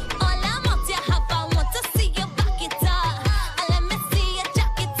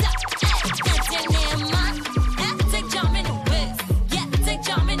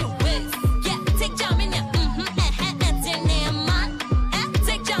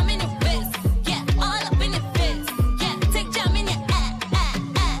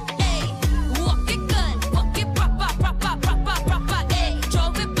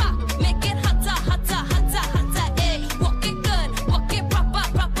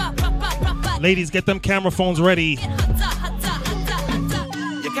Ladies, get them camera phones ready. Your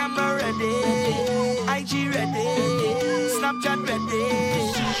camera ready, IG ready, Snapchat ready.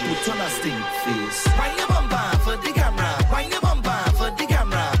 Put on a stink face. Wind your bumper for the camera. Wind your bumper for the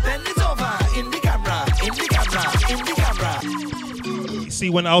camera. Then it's over in the camera, in the camera, in the camera. You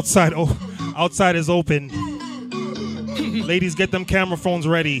see when outside is open. Ladies, get them camera phones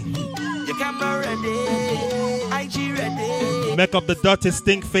ready. Your camera ready, IG ready. Make up the dirty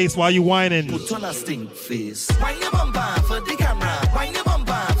stink face while you whining. Put on a stink face. Wind your bumper for the camera. Wind your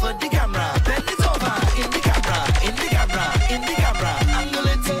bumper for the camera. Then it's over in the camera, in the camera, in the camera. Angle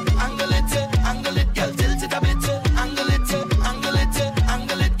it, angle it, angle it, girl, tilt it a bit. Angle it, angle it,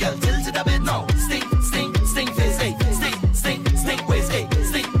 angle it, girl, tilt it a bit. No, stink, stink, stink face, hey, stink, stink, stink ways, hey,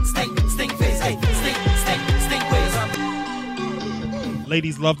 stink, stink, stink face, hey, stink, stink, stink ways.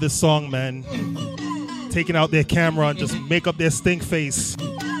 Ladies love this song, man. Taking out their camera and just make up their stink face.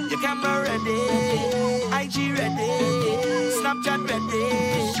 Your camera ready, IG ready, Snapchat ready.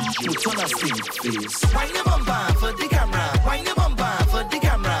 Put on a stink face. Wind your bumper for the camera. Wind your bumper for the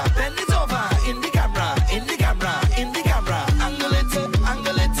camera. Then it's over in the camera, in the camera, in the camera. Angle it,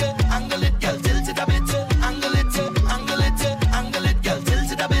 angle it, angle it, girl, tilt it a bit. Angle it, angle it, angle it, girl,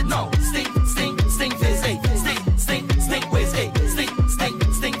 tilt it a bit. No, stink, stink, stink face, hey, stink, stink, stink ways, hey, stink, stink,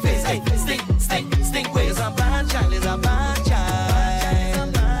 stink face, hey, stink, stink, stink ways. A bad child is a bad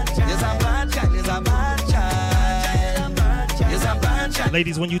child. Yes, a bad child is a bad child. Yes, a bad child.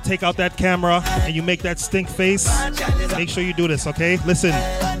 Ladies, when you take out that camera and you make that stink face, make sure you do this, okay? Listen.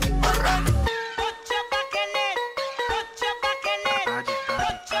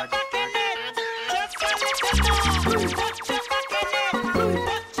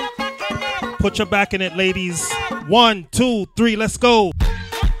 Put your back in it, ladies. 1, 2, 3, let's go.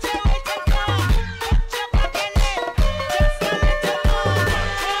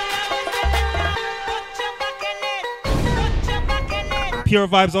 Pure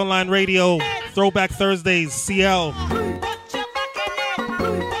Vybz Online Radio, Throwback Thursdays, CL.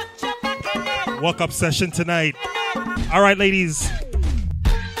 Walk up session tonight. All right, ladies.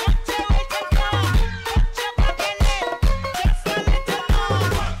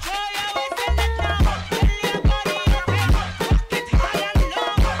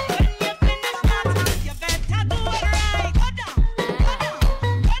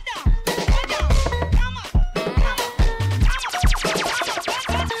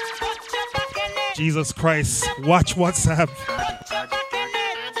 Jesus Christ, watch WhatsApp.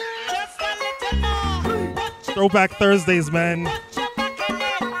 Throwback Thursdays, man.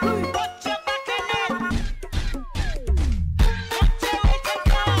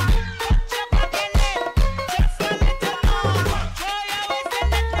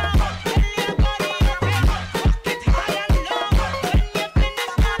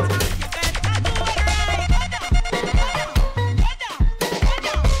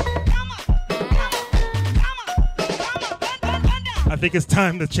 I think it's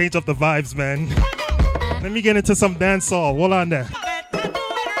time to change up the vibes, man. Let me get into some dancehall. Hold on there.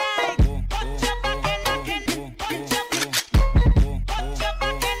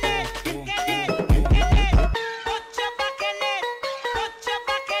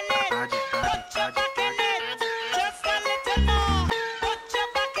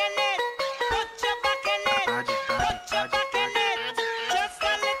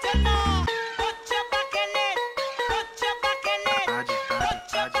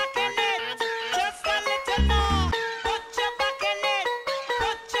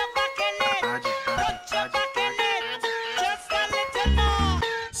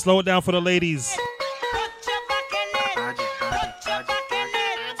 Slow it down for the ladies.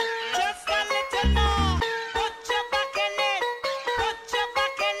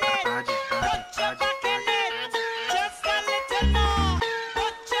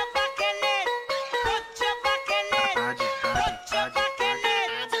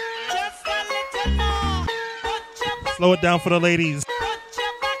 Slow it down for the ladies.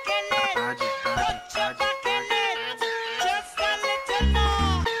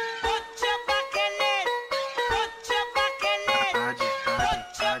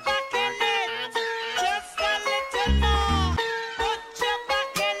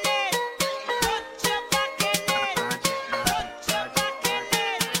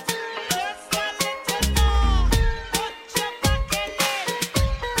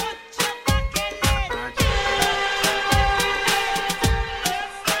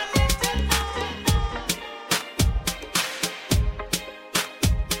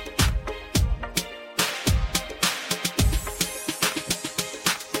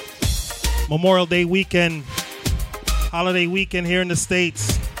 Memorial Day weekend, holiday weekend here in the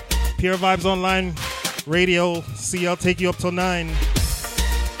States. Pure Vybz Online Radio. CL take you up till 9.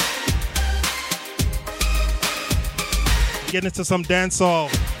 Getting into some dancehall.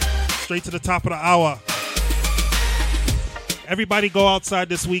 Straight to the top of the hour. Everybody go outside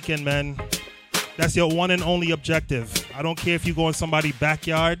this weekend, man. That's your one and only objective. I don't care if you go in somebody's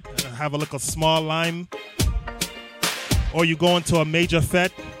backyard and have a little small lime, or you go into a major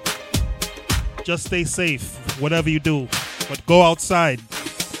fete. Just stay safe, whatever you do. But go outside.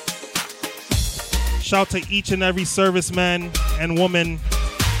 Shout to each and every serviceman and woman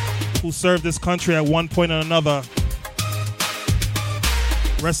who served this country at one point or another.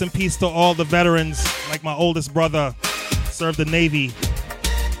 Rest in peace to all the veterans, like my oldest brother, served the Navy.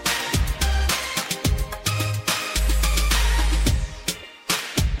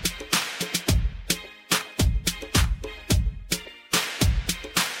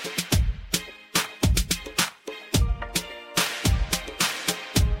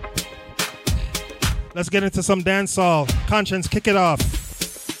 Let's get into some dancehall. Conscience, kick it off.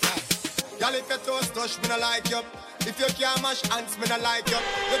 Y'all if your toes touch, me no like you. If you can't mash hands, me no like you.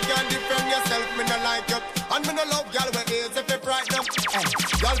 You can't defend yourself, me no like you. And me no love y'all with ears if you frighten them.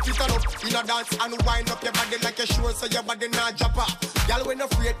 Y'all fit on up in a dance and wind up your body like a sure so your body not drop off. Y'all when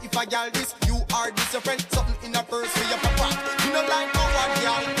afraid if I y'all this, you are this your friend. Something in a purse for your papa. You no like no one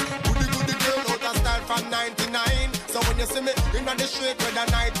y'all. Goody girl out of style from 99. So when you see me in the street with a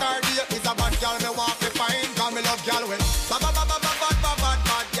night or day, it's a bad girl me want to find. Cause me love y'all with ba ba ba ba ba ba ba ba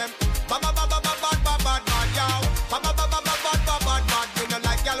ba them. Ba ba ba ba ba ba ba ba ba y'all. Ba ba ba ba ba ba ba ba ba. We no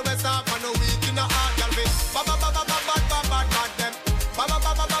like y'all with soft and no weak in the heart y'all with. Ba ba ba ba ba ba ba ba ba them. Ba ba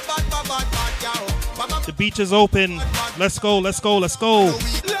ba ba ba ba ba ba ba y'all. The beach is open. Let's go, let's go, let's go.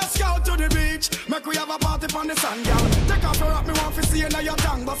 Let's go to the beach. Make we have a party on the sun, girl. Take off your rock, me want to see you now your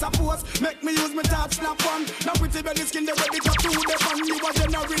tongue. But suppose, make me use my touch, snap one. Now pretty belly skin, they ready to do the fun. You was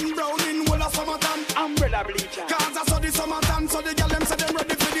in a ring brown in whole of summertime. Umbrella bleacher. Cause I saw the summertime, so the girl them say them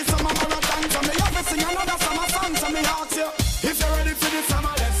ready for the summer marathon. So me have to sing another summer song, so me ask you, if you're ready for the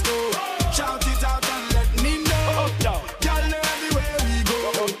summer, let's go. Shout it out and let me know. Girl, everywhere we go.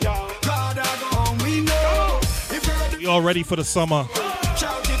 God, I go home, we know. If you're ready, We all ready for the summer.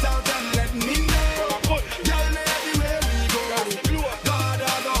 shout it out and let me know. Girl, everywhere we go. God,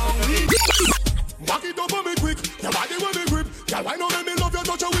 I go home, we know. Back it up on me quick, your body will be grip. Girl, why not make me love you,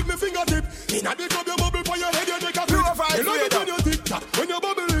 touch you with me fingertip. In a the club, you bubble for your head, you make a flip. You love it when you tick tock, when you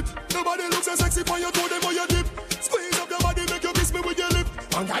bubble it. Nobody looks so sexy for you, toe them on your dip. Squeeze up your body, make you kiss me with your lip.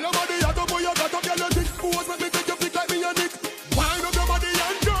 And girl, your body hot up, boy, you got up, girl, you thick. Pose make me take you flick like me and Nick. Wind up your body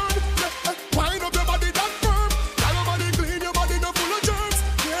and turn. Wind up your body that firm. Girl, your body clean, your body not full of germs.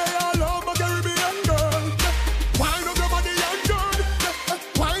 Yeah, I love my Caribbean girl. Wind up your body and turn.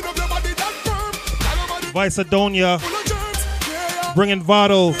 Wind up your body that firm. Girl, your body Vicedonia, full of germs. Yeah, bringing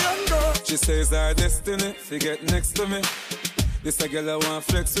Vado. She says our destiny, she get next to me. This a girl I want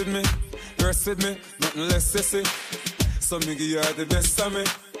flex with me, rest with me, nothing less sissy. So me give her the best of me.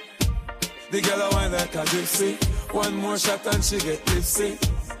 The girl I want like a gypsy. One more shot and she get tipsy.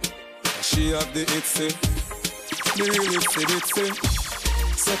 She have the itsy, the real itsy.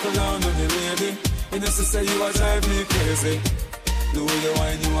 Circle down on the lady. You know she say you a drive me crazy. The way you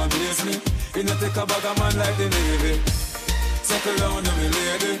whine you amaze me. You know take a bag of man like the Navy. Circle down on me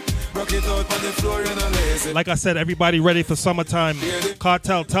lady. Rock it out on the floor, you're not lazy. Like I said, everybody ready for summertime.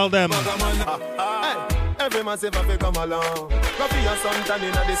 Cartel, tell them. Every man say if I come along, go for your suntan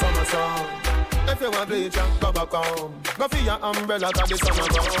in the summer sun. If you want bleach, go back home. Go for your umbrella, cause the summer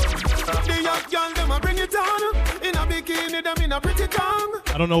gone. The young girl, them a bring it on. In a bikini, them in a pretty tongue.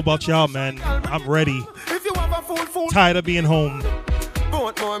 I don't know about y'all, man. I'm ready. If you have a full Tired of being home.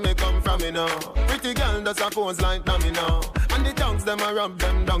 Both more may come from me now. Pretty girl does a pose like dummy now. And the tongues them a rub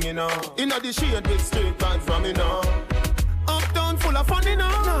them down, you know. Inna the shade with straight vibes from me now. Uptown full of fun, you know.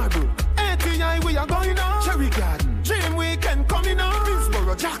 Nah, bro. ATI we are going now. Cherry Garden. Dream Weekend coming now.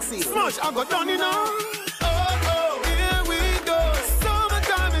 Hillsborough, Jackson. Smash I got done, you know. Oh, here we go.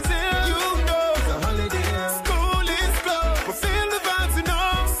 Summertime is here. You know. It's a holiday. School is closed. We feel the vibes, you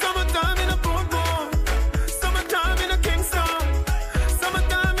know. Summertime in a Portmore. Summertime in a Kingston.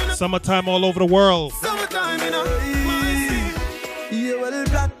 Summertime all over the world. Summertime in a you will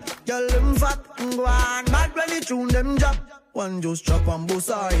black, girl them fat, go on mad when you tune them drop. One just drop and bust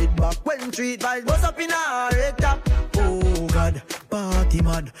her head back. When street vibes bust up in her head top. Oh God, party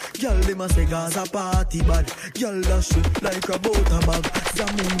mad. Girl them a say Gaza party bad. Girl dash it like a butter bag.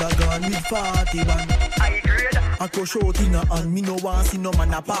 Zamunda gone with 40 man. I grade. I go short in a hand. Me no want see no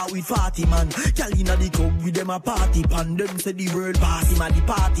man a part with 40 man. Girl inna the club with them a party pan. Them say the world party man, the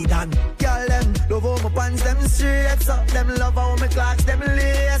party done. Girl them love how my pants them straight up. Them love how my clocks them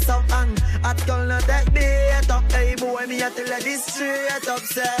lace up. me I tell her this straight up,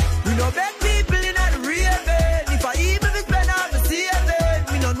 say. We no beg people in the raving. If I even spend all the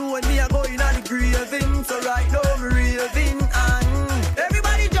saving, me no know when me a go in the graving. So right now me raving and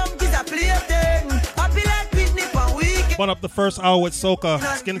everybody jump is a plaything. Happy like Whitney for weekend. One up the first hour with Soca.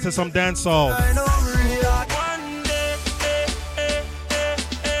 Let's get into some dancehall. One day,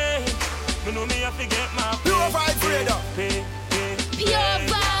 me know me have to get my Pure vibe, Fredo. Pure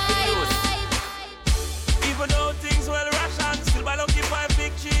vibe. Even though things well ration, still by lucky five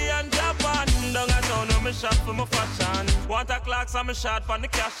big tree and Japan. Down a town on me shop for my fashion. Want a clocks on me shot for the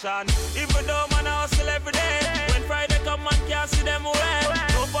cash on. Even though man I hustle every day. When Friday come man can't see them away.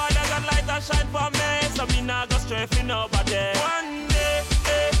 No father got light and shine for me. So me nah go stray for nobody. One day,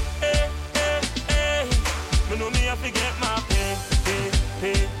 me know me have to get my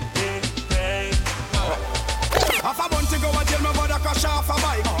pay. Half a month ago I tell my mother crash off a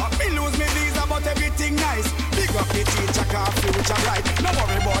bike. Me lose me visa but everything nice. Big up the teacher car future bright. No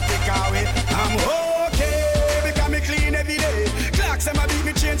worry about the car way. I'm okay because me clean every day. Clocks and my beat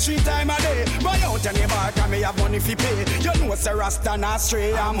me change 3 times a day. Buy out any bar can me have money fi pay. You know say Rasta not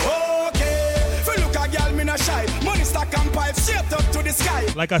stray. I'm okay. If you look a girl me no shy. Money stack and pipe straight up to the sky.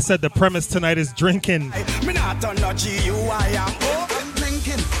 Like I said, the premise tonight is drinking. Me not on no GUI. I'm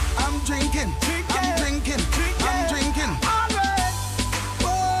drinking. I'm drinking. I'm drinking. I'm drinking. Alright.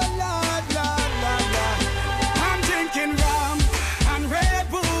 Oh Lord, Lord, Lord, Lord. I'm drinking rum and Red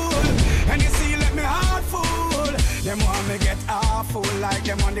Bull. And you see, let me heart full. Them want me get awful. Like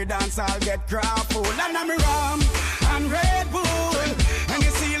them on the dance, I'll get grappled. And I'm rum and Red Bull. And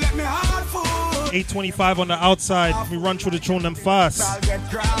you see, let me heart full. 8:25 on the outside. We run through the tune them fast. I'll get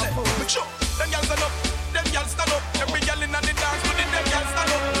grappled. But sure, them girls stand up. Them girls stand up. Every girl in the dance with them girls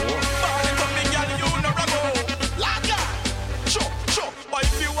stand up. Party from me girl, you know I go. Like ya. Sure. But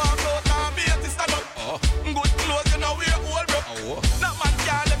if you walk out and be at stand up. Good clothes, you know we're all broke. No man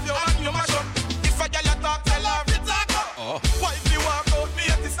can if you want you mash up. If a girl you talk, tell her to talk up. But if you walk out, be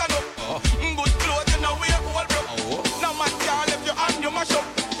at stand up. Good clothes, you know we're all broke. No man can if you want you mash up.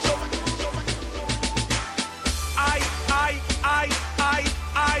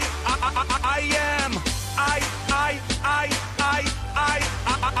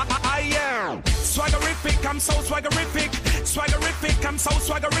 I am swaggerific, I'm so swaggerific, I'm so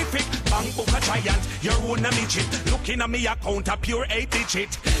swaggerific. Bang book a giant, you're one a midget. Looking at me account a pure 8 digit.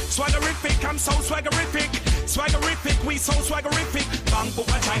 Swaggerific, I'm so swaggerific, we so swaggerific. Bang book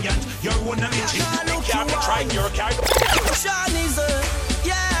a giant, you're one a midget. You can't be trying your card. Sean is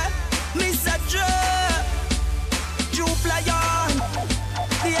Mr. Drew Playon,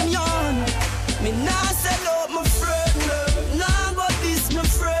 Damian. Me nah sell out my friend, nah but this my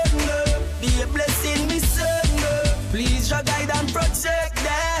friend. Be a blessing, me son. Please your guide and protect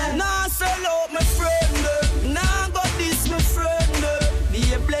them. Nah sell out my friend, nah but this my friend.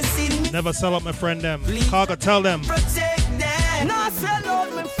 Be a blessing, me. Never sell out my friend them. Cargo, tell them. Protect them. Nah sell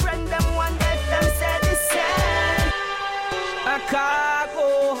out my friend them. One day them say the same. A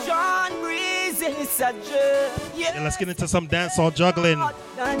cargo, Sean Breeze, it's a joke. Yeah, let's get into some dancehall juggling. Nah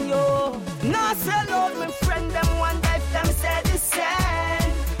sell out my friend them. One day them say the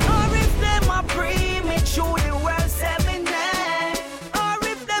same. Or if them a premature, the world say me name. Or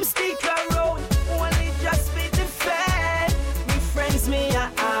if them stick around, only just be the fan. Me friends me I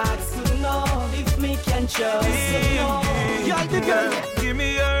ask to know if me can trust you know. You're the girl. Give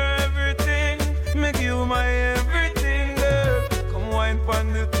me your everything, make you my everything, girl. Come wine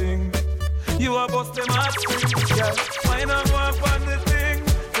pon the thing. You a bust them hot strings, girl. Wine and go up on the thing.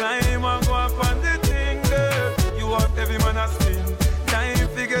 Climb and go up on the thing, girl. You want every man a spin. Time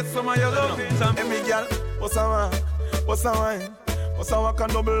to get some of your loving. Hey, me girl, what's a wine? What's a wine? What's a walk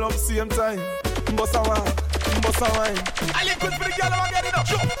and double up same time? What's a wine? What's a wine? I live good for the girl, I'm getting up.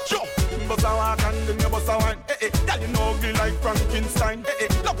 Sure. What's a walk and then you what's a wine? Girl, you know ugly like Frankenstein.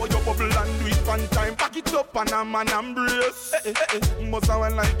 Love how you bubble and do it fun time. Pack it up and a man embrace. What's a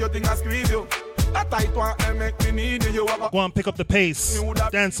wine like you think I squeeze you? That tight one make me need you. Go on, pick up the pace.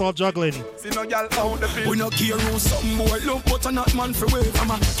 Dancehall juggling. See no girl out the field. We no care who some boy love, but a not man for wave.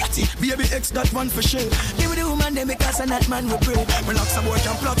 I'm a catty, baby X that one for shade. Give me the woman them because a not man we pray. Relax a boy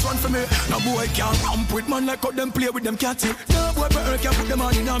can plot one for me. No boy can ramp with man like how them play with them catty. No boy can put them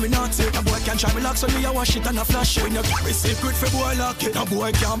on in me naughty. No boy can try relax on me a wash it and a flash it. No carry secret for boy lock it. No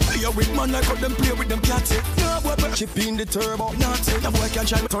boy can play with man like how them play with them catty. No boy chip in the turbo naughty. No boy can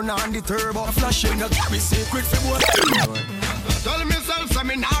try turn on the turbo flash. No carry secret for boy. Tell myself say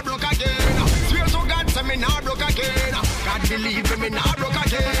me nah broke again. Swear to God say me nah broke again. God believe me nah broke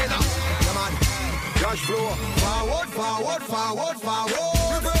again. Come on, cash flow. Forward.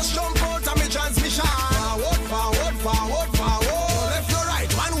 Reverse jump out of me transmission. Forward.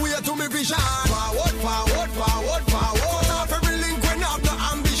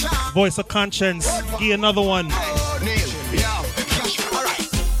 Voice of Conscience. Give you another one. From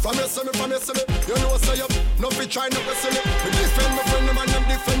your semi, you know say up. No be trying to wrestle it. Me defend my friend, man, them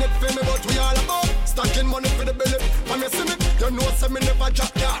defend it for me, but we all about stacking money for the belly. From your semi, you know say me never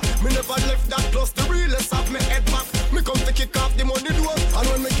drop that. Me never left that plus the realest of me head back. Me come to kick off the money door, and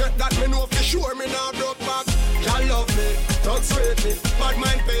when me get that, me know for sure me now broke back. Y'all love me, thugs rate me, bad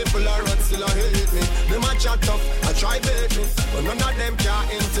mind people are run still a hate me. Them a chat tough, I try bait me, but none of them can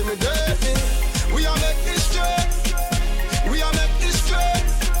intimidate me. We are make this straight. We are make this straight.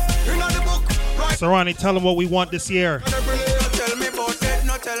 You know the book, right? Sarani, tell them what we want this year. No tell me about debt,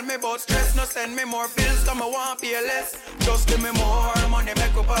 no tell me about stress, no send me more bills, come I want pay less. Just give me more money,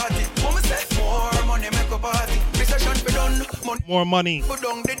 make a party. Mama say more money, make a party. Recession be done, More money. put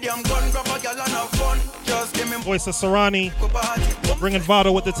down the damn gun, grab a girl and have fun. Just give me more Voice of Sarani. party. Bringing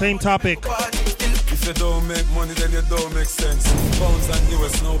Vado with the same topic. If you don't make money, then you don't make sense. Pounds and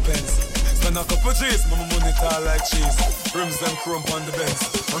US, no pence. Spend a couple G's, mama money tall like cheese. Rims them chrome on the Benz.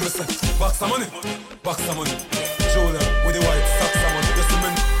 I'm say, box of money, Jordan with the white socks of money. Listen me.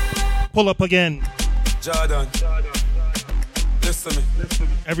 Pull up again. Jordan, listen me.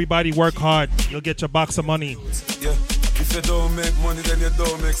 Everybody work hard. You'll get your box of money. Yeah, if you don't make money, then you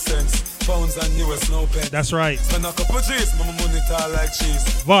don't make sense. Pounds and US, no pence. That's right. Spend a couple G's, mama money tall like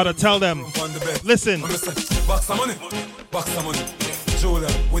cheese. Vado, tell them. On the Benz. Listen. I'm say, box of money,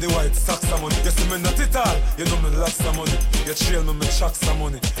 Jordan with the white socks of money. You see me not it all, you know me lots of money. You trail me chucks of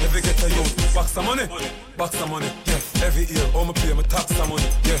money. If you get a youth, box of money, yeah. Every year, all my pay, my tax of money,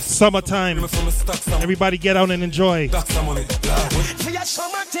 yes. Summertime. Everybody get out and enjoy. Tax of money, For your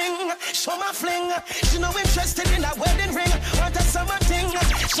summer thing, summer fling. She no interested in a wedding ring. Want a summer thing,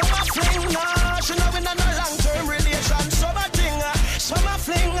 summer fling. Nah, she no in a long-term relation. Summer thing, summer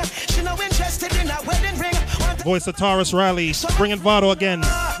fling. She no interested in a wedding ring. Voice of Taurus Rally. Bringing Vado again.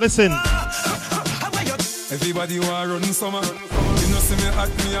 Listen. Everybody want run summer. You know see me at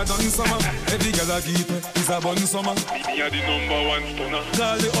me a done summer. Every girl I keep is a bun summer. Me a the #1 stunner.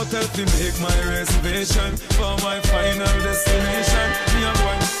 Call the hotel to make my reservation for my final destination. Me a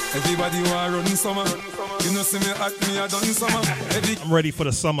boy. Everybody want run summer. You know see me at me a done summer. I'm ready for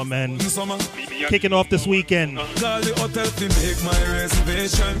the summer, man. Summer. Kicking off this weekend. Call the hotel to make my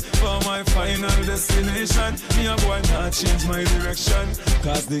reservation for my final destination. Me a boy not change my direction,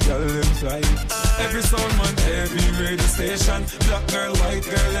 cause the girl them fly. Every sound man, every radio station. Black girl, white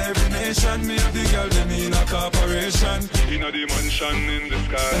girl, every nation. Me and the girl them in a corporation. In a dimension in the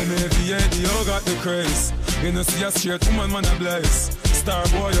sky. MAVADO got the craze. You know see a straight woman, man a blaze. Star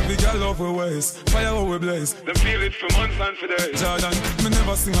boy, every girl love we ways. Fire how we blaze. Them feel it for months and for days. Jordan, me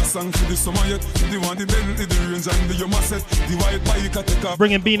never sing a song for the summer yet. The one, the Bentley, the range and the Yuma set. The white bike I take off.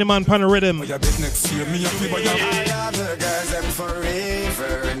 Bringing Beanie Man pan a rhythm. Oh, yeah, bet next year, me a flip a I love the girls them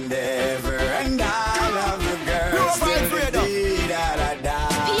forever and ever. And I love the girls till the day that I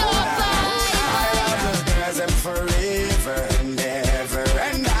die. I love the girls them forever and ever.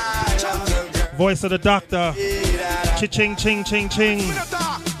 And I love the girls. Voice of the Doctor. Ching ching ching ching.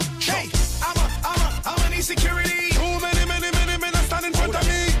 Hey, I'm an insecurity. Too many men are standing in front of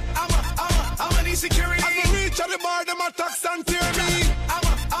me. I'm an insecurity. As we reach at the bar, them attacks and tear me.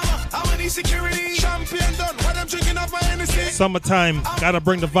 I'm an insecurity. Champion done. What I'm drinking up my Hennessy. Summertime. Gotta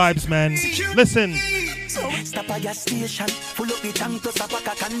bring the vibes, man. Listen. Stop at your station, full up the tank to stop a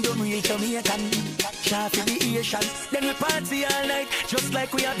condom, real Jamaican. Sharp in the Asian, then we party all night, just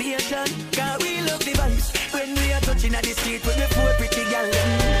like we are Asian. Cause we love the vibes, when we are touching at the street with the four pretty gals.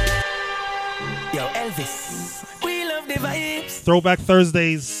 Yo, Elvis, we love the vibes. Throwback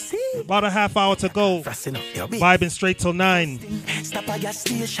Thursdays. About a half hour to go. Vibing straight till 9. Stop at your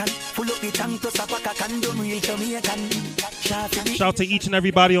station, full up the tank to stop a condom, real Jamaican. Shout out to each and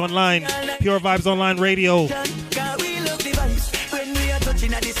everybody online. Pure Vibes Online Radio. Cause we love the vibes, when we are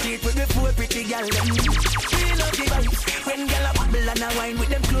touching at the street with the four pretty gals. We love the vibes, when gal a bubble and a wine with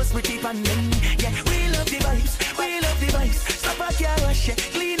them close pretty pan them. Yeah, we love the vibes, we love the vibes. Stop a car wash,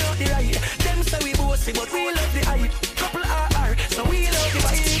 clean out the ride. Them say we bossy, but we love the hype. Couple RR, so we love the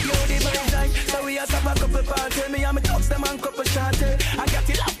vibes. Yo, the vibes like, so we a stop a couple party. Me and me talks them and couple shorty. I got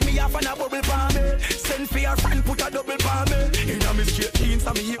to laugh me off and a bubble palm me. Send for your friend, put a double palm me.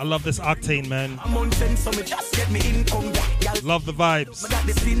 I love this octane, man. Love the vibes.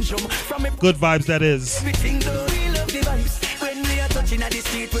 Good vibes, that is. Everything though, we love the vibes. When we are touching at the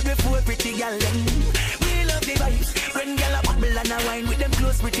street with the four pretty gal. We love the vibes. When gal a bubble and a wine with them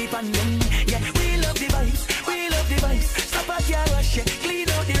close pretty pan them. Yeah, we love the vibes. We love the vibes. Stop a car wash, clean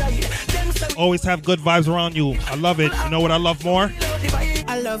out the ride. Always have good vibes around you. I love it. You know what I love more?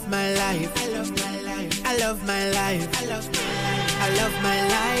 I love my life. I love my life. I love my life. I love my life. I love my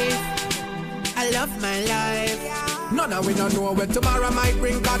life. I love my life. None of we don't know where tomorrow might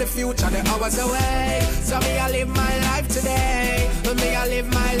bring, cause the future the hours away. So me I live my life today. Me I live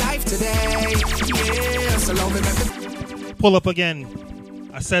my life today. Yeah, so long me make Pull up again.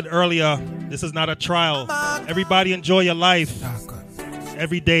 I said earlier, this is not a trial. Everybody enjoy your life.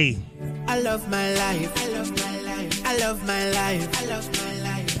 Every day. I love my life. I love my life. I love my life. I love my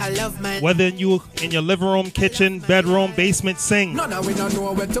life. I love my life. Whether you in your living room, kitchen, bedroom, basement, sing. None of we don't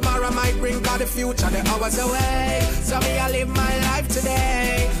know where tomorrow might bring, cause the future the hours away. So me I live my life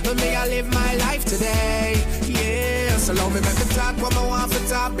today. Me I live my life today. Yeah, so long me make the talk what I want to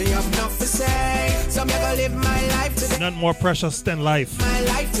talk. Me have enough to say. So me gonna live my life today. Nothing more precious than life. My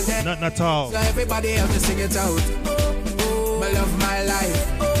life today. Nothing at all. So everybody else just sing it out. Me love my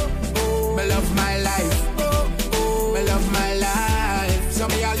life. Me love my life. Me love my life. So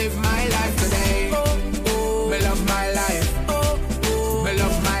me I live my life today. Me love my life. Me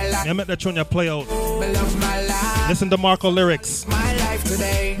love my life. I met that tune you play out. Me love my life. Listen to Marco lyrics. My life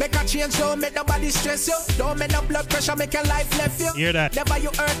today. Make a change, don't make nobody stress you. Don't make no blood pressure, make your life left you. Hear that? Never you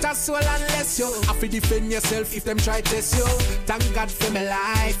hurt a soul unless you have to defend yourself if them try to test you. Thank God for my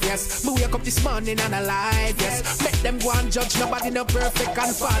life, yes. Me wake up this morning and alive, yes. Make them go and judge, nobody no perfect.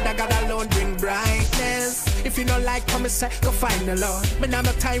 And Father God alone bring brightness. If you don't like come and say, go find the Lord. Me now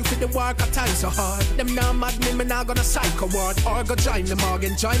no time for the work, I time so hard. Them now mad me now gonna psycho ward. Or go join the morgue,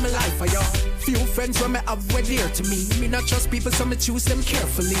 enjoy my life for y'all. Few friends when me have were dear to me. Me not trust people, so me choose them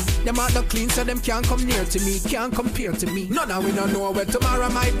carefully. Them are not clean, so them can't come near to me, can't compare to me. None of we don't know where tomorrow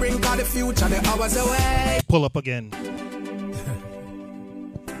might bring, cause the future the hours away. Pull up again.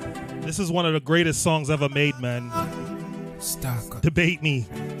 This is one of the greatest songs ever made, man. Debate me.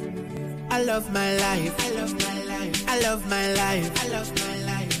 I love my life. I love my life. I love my life. I love my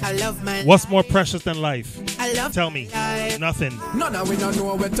life. I love my life. What's more precious than life? I love Tell me. life. Nothing. None of we don't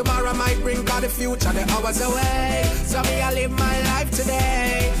know where tomorrow might bring, cause the future the hours away. So me I live my life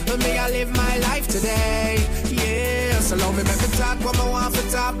today. Me I live my life today. Yeah, so long me make me talk what I want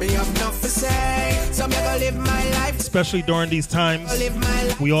to talk. Me have enough to say. So me gonna live my life. Especially during these times. Live my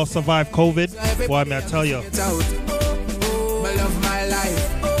life. We all survived COVID. Boy, may I tell you. Me love my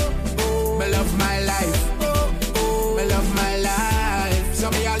life. Me love my life. Me love my life.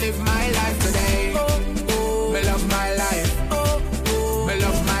 So me I live my life today. Me love my life. Me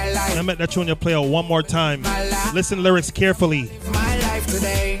love my life. I met that tune you play out one more time. Listen lyrics carefully. My life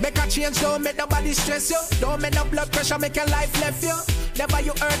today. Make a change, don't make nobody stress you. Don't make no blood pressure, make your life left you. Never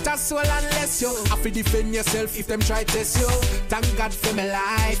you hurt a soul unless you have to defend yourself if them try to test you. Thank God for my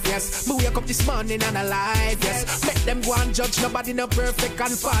life, yes. Me wake up this morning and alive, yes. Make them go and judge, nobody no perfect.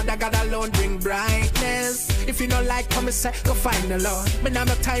 And Father God alone bring brightness. If you don't like come and say, go find the Lord. Me now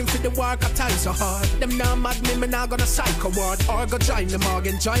no time for the work, I time so hard. Them now mad me now gonna psycho ward. Or go join the morgue,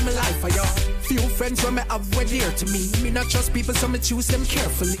 enjoy my life for y'all. Few friends when me have were dear to me. Me not trust people, so me choose them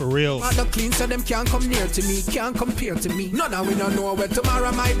carefully. For real. Not no clean, so them can't come near to me, can't compare to me. None of we don't know where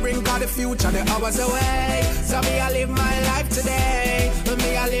tomorrow might bring, cause the future the hours away. So me I live my life today.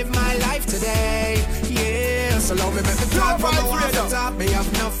 Me I live my life today. Yeah, so long me make me talk from the one to top. Me have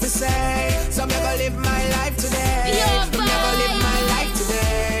enough to say. So me gonna live my life today. Me gonna live my life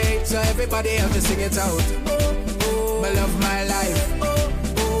today. So everybody else just sing it out. Me love my life.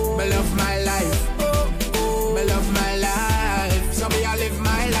 Me love my life. Me love my life. So me I live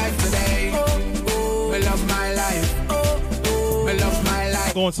my life today. Me love my life. Me love my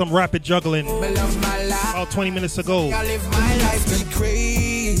life. Going some rapid juggling. Me love my life. About 20 minutes ago. I live my life today.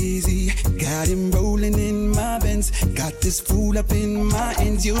 Crazy, got him rolling in my Benz. Got this fool up in my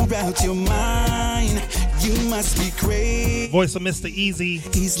ends. You're out your mind. You must be crazy. Voice of Mr. Easy.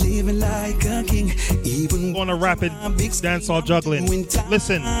 He's living like a king. Even on a rapid dancehall juggling.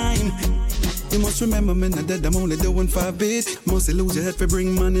 Listen. You must remember me not dead, I'm only doing 5 bit. Must lose your head for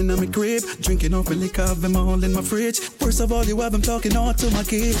bring money in my crib. Drinking off a liquor, have them all in my fridge. First of all, you have them talking all to my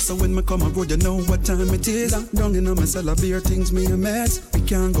kids. So when me come abroad, you know what time it is. Down in my cellar, beer things me a mess. We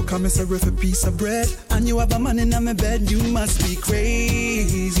can't go commissary for a piece of bread. And you have a man in my bed, you must be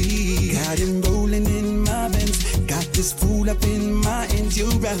crazy. Got him rolling in my Benz. Got this fool up in my ends.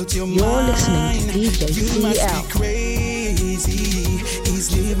 You're out your mind. You're listening to DJ You must CL. be crazy.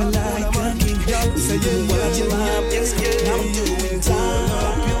 He's living like a king. Say you what you have, yes, I'm doing time.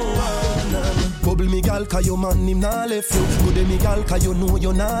 Bubble me gal gal, cause your man him nah left you. Good day me gal, cause you know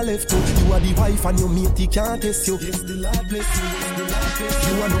you nah left you. You are the wife and your mate, he can't test you. Yes, the Lord bless you, yes, the Lord bless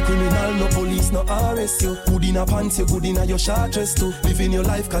you. You are no criminal, no police, no arrest you. Good in a pants, you good in a your short dress too. Living your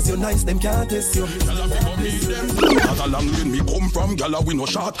life, cause you're nice, them can't test you. Not a long lane me come from, gal we no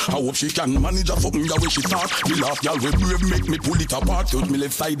shot. I hope she can manage a something the way she start. Me laugh, gal we brave, make me pull it apart. Touch me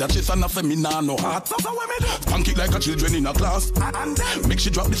left side, that she's an affair, me nah no heart. Spank it like a children in a class. Make she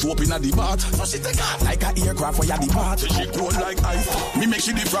drop the soap in a the bath. So she take off like a aircraft for ya depart. She cold like ice, me make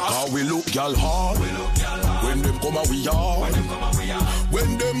she defrost. How we look gal hard, when them come a we yard.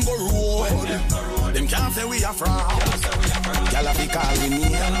 When them go road, them can't say we are fraud. Gal a fi call we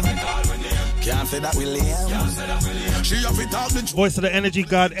name. Can't say that we lame. She have to talk the Voice of the energy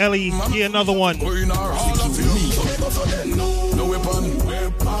god Ellie. Here another one. No weapon. No weapon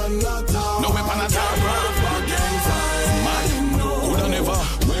at all. Man, coulda never.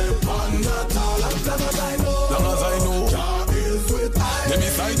 Weapon at all. Long as I know. Them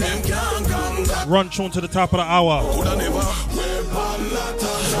inside them can't come. Run tune to the top of the hour. Coulda never. Weapon at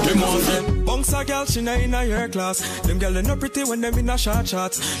all. Them on them. Bunks a girl, she not in a your class. Them girl they no pretty when them in a short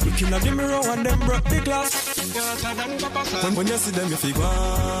shots. Looking at the mirror and them broke the glass. When you see them you feel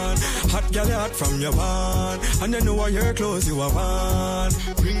one. Hot girl you hot from your one. And you know what your clothes you are one.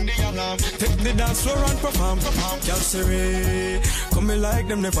 Bring the alarm. Take the dance floor and perform. Girl Siri, come me like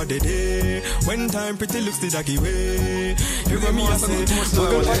them never did it. When time pretty looks the doggy way. You hear me I say, so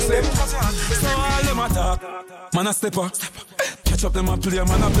all them attack. Man a stepper. Catch up them a play,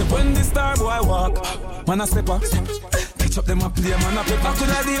 man a play. When the star boy walk, man a stepper. Catch up them a play, man a play.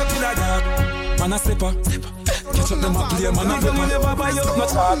 Coulda day, coulda dark, man a stepper. Catch up them a play, man a play. Man never buy up, no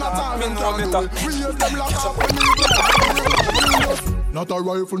talk, men from it. Not a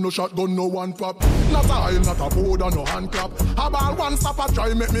rifle, no shotgun, no one pop. Not a aim, not a powder, no hand clap. A ball one stopper,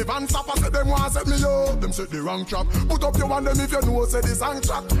 try make me van stopper. Say them want set me up, them set the wrong trap. Put up your one them if you know say the song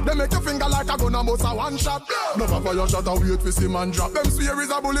track. They make your finger like a gun and bust a one shot. No papa your shot and wait for see man drop. Them swear is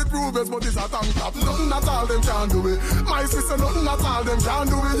a bulletproof vest, but it's a tank top. Nothing at all them can do it. My sister, nothing at all them can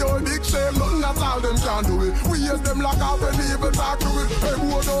do it. Your big shame, nothing at all them can do it. We use them lock up when evil talk to it. Hey,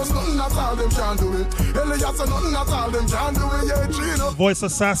 who knows, nothing at all them can do it. Elias, nothing at all them can do it. Yeah, Gino. Voice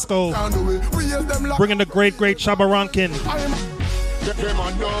of Sasko. Bringing the great Shabba Rankin.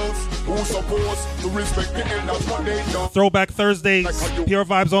 Throwback Thursdays. Pure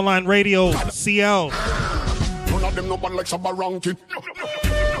Vibes Online Radio. CL. None of them no bad like Shabba Rankin.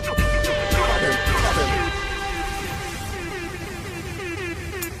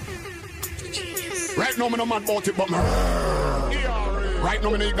 Right now, me no mad about it, but right now,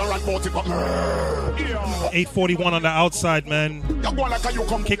 me no ignorant about it, but 8:41 on the outside, man.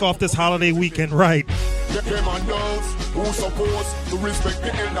 Kick off this holiday weekend, right?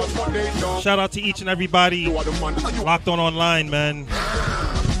 Shout out to each and everybody locked on online, man.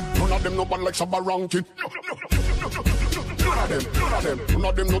 None of them no bad like Shabba Rankin. None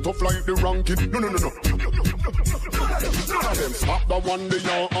of them no tough like the ranking. No. None of them stop the one they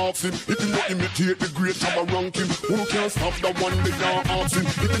are asking. If you not imitate the great Shabba Rankin, who can stop the one they are asking?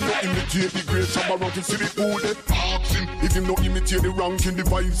 If you not imitate the great Shabba Rankin, see the fool they asking. If you not imitate the ranking, the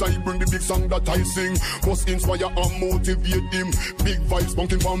vibes I bring, the big song that I sing must inspire and motivate him. Big vibes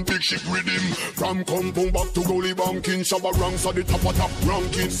bunking from big shit rhythm. From compound back to goalie banking, Shabba ranks at the top of top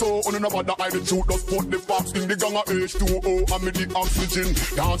ranking. So on another the eye the truth, just put the facts in the gang of H2O and me the oxygen.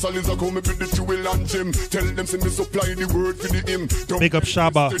 Dancehall is a come with the jewel and gem. Tell them send me supply the word for the hymn. Big up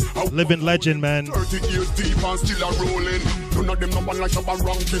Shabba, living legend, man. 30 years deep and still a rolling. None of them no one like Shabba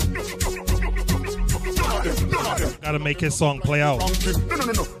Rankin. Gotta make his song play out.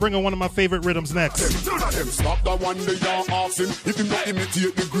 Bring on one of my favorite rhythms next. Stop the one they are asking. If him not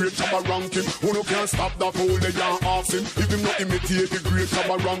imitate the great Shabba Rankin, who no can stop the fool they are asking. If him not imitate the great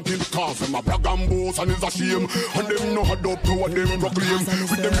Shabba Rankin, cause them a brag and boast and is a shame. And them no had up to what them proclaim.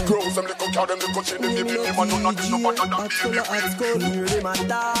 With them crows, them little cow, them little chin, them and none of them no better than baby.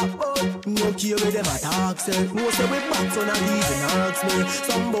 No care with them attack, say. No say we back, so not even ask me.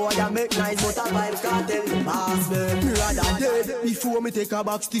 Some boy that make nice, but a vibes can't tell them pass me. Me rather dead before me take a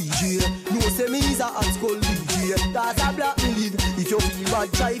box DJ. No say me is a hot school DJ. That's a black me live. If you feel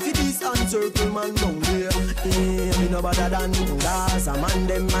bad, try for this and circle man down there. Me no better than that's a man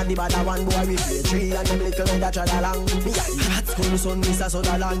them mad the bad one boy we play tree and them little that trad along. Me a hot school son Mr.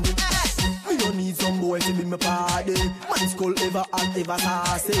 Sutherland. Me don't need some boy to be my party. Man skull ever and ever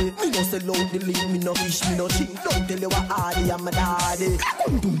sassy. Me no sell out the lead, me no fish, me no cheat. Don't tell you what hardy I'm a daddy.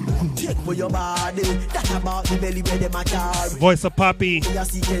 Take for your body. That about the belly where them a carry. Voice of Poppy,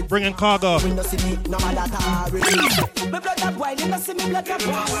 bringing cargo. Me no see me, no matter tarry. Me blood up wide, you no see me blood up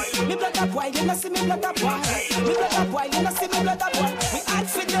wide. Me blood up wide, you no see me blood up wide. Me blood up wide, you no see me blood up wide. We act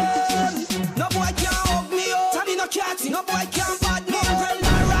for them. No boy can't hug me up. Tell me no catty. No boy can't bad me.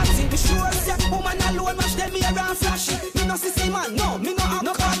 Umbrella ratty. Me sure say woman alone mash them here and flashy. Me no see man, no. Me no have.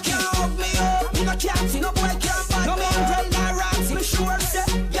 No boy can't hug me up. Me no catty. No boy can't bad me. No umbrella ratty. Me sure say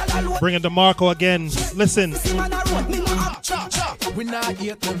y'all alone. Bringing DeMarco again. Listen. We not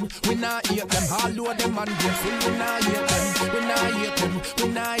hate them, we not hate them. All of them and grateful, we not hate them. We not hate them,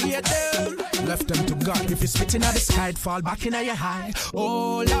 we not hate them. Left them to God. If it's spitting at the sky, it fall back in your high.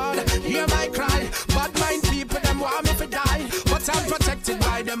 Oh Lord, hear my cry. Bad mind people, them want me to die. But I'm protected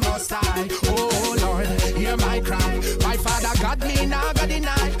by the Most High. Oh Lord, hear my cry. My Father God me now got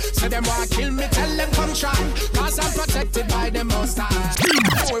deny. So them want kill me, tell them come try. Cause I'm protected by the Most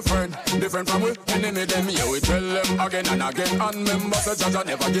High. We friend, different from we enemy them. Yeah, we tell them again and again. And members the judge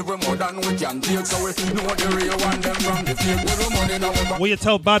never give we more than we can take. So we know the real one them from the fake. We the money now we back. What you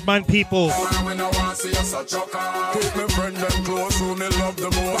tell bad mind people? We no want see us a choker. Keep me friend them close who me love the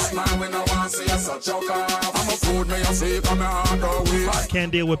most. Man, we no want see us a choker. I'm a food me a say come out away.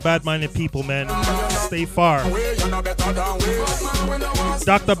 Can't deal with bad-minded people, man. Stay far.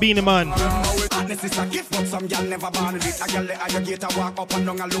 Dr. Beanieman. This is a gift, but some y'all never born with it. A girl let you get a walk up and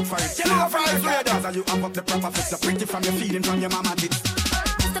down and look for it. You know, for it, you have up the proper fix. You're pretty from your feeding from your mama tits.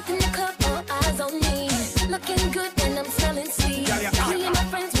 Stuck in the club, all eyes on me. Looking good and I'm smelling sweet. Me and my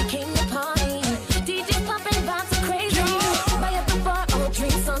friends, we came to party. DJ popping vibes are crazy. Buy up the bar, all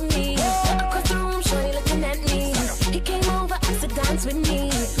drinks on me. Across the room, shorty looking at me. He came over, asked to dance with me.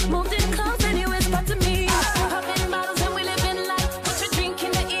 Moved in close and he whispered to me. Popping bottles and we living life. Put your drink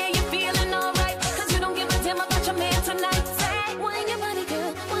in the air, you feeling alright. Cause you don't give a damn about your man tonight. Say, wine your body,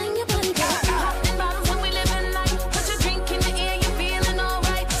 girl, wine your body, girl. Popping bottles and we living life. Put your drink in the air, you feeling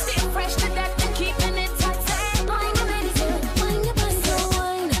alright. Still fresh to death and keeping it tight. Say, wine your body, girl, wine your body, girl.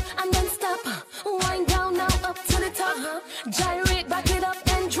 Wine and then stop. Wine down now up to the top. Gyrate, back it up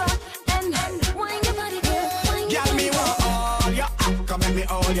and drop. And wine your body, girl, wine your body, girl. Come make me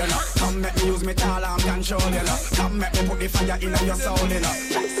all you know. Come make me use me tall arm control you know. Come make me put the fire in your soul you know.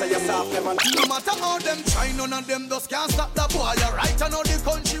 Say yourself never. No matter how them try, none of them just can't stop the boy. You're right, I know the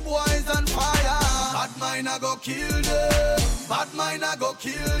country boys on fire. Bad mind I go kill them. Bad mind I go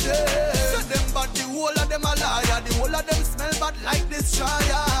kill them. Say them but the whole of them a liar. The whole of them smell bad like this shire.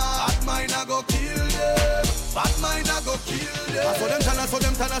 Bad mind I go kill them. Bad mind I go kill them. I saw them tan, I saw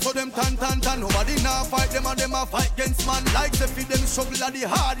them tan, I saw them tan. Nobody now fight them and them a fight against man. Like they feed them struggle are the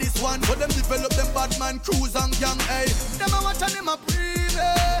hardest one. So them develop them bad man crews and gang. Hey, them a watch and them a breathe.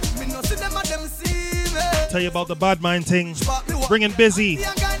 Me no see them and them see me. Tell you about the bad mind thing. Bringing Busy.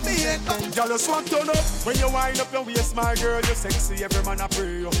 Y'all just swag turn up. When you wind up your waist, my girl, you're sexy, every man a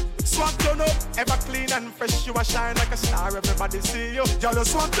pray you. Swag turn up, ever clean and fresh, you a shine like a star, everybody see you. Y'all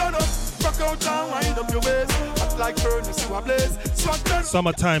just swag turn up, rock out and wind up your waist, hot like furnace, you a blaze. Swag turn up.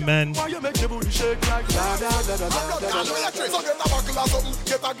 Summertime, man. Why you make your booty shake like da da da da da da. So get a buckle or something,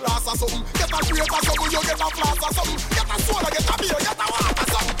 get a glass or something, get a grape or something, you get a flask or something, get a soda, get a beer, get a water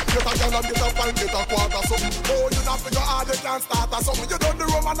something, get a gallon, get a pint, get a quart or something. Oh, you not figure hard, you can't start or something. You done the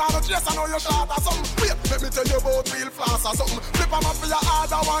rum and all the chase, I know you short or something. Wait, let me tell you about real flask or something. Flip them up for your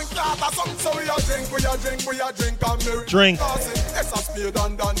harder one quart or something. So we a drink and merry. Drink. It's a speed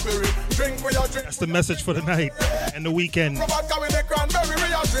and berry. Drink, we a drink. That's the message for the night and the weekend. Vodka with the cranberry. We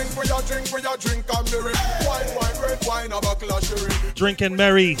a drink and merry. Wine, red wine, a buckle of sherry. Drink and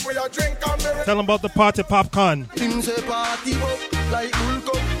merry. We a drink and merry. Tell them about the party popcorn. Him say party bop like Hulk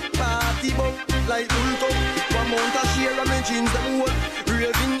up. Party bop like Hulk up. One month a share of my jeans them work.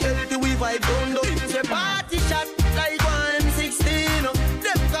 Raving healthy we vibe down low. Him say party shot like 116.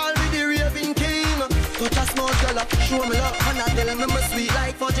 Them call me the raving king. Touch a small girl, show me love and I tell them I'm sweet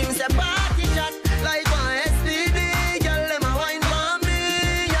like fudging. Say party shot like one STD. Girl them a wine for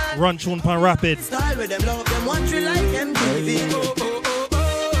me. Yeah. Run tune pan rapid. Style with them love them want you like MTV. Oh oh.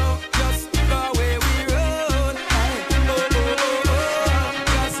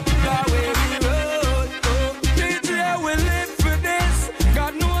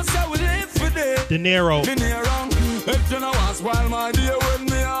 Dinero. If you know what's while my dear with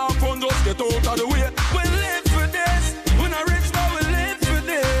me up on just get out of the way. We live for this. We not rich but we live for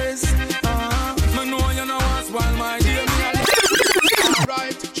this. Me know you know what's while my dear me.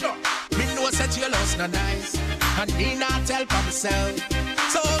 Right, sure. Me know said you lost no nice. And me not tell for myself.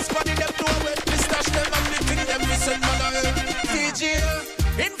 So squad them to a send man a hell. DJ,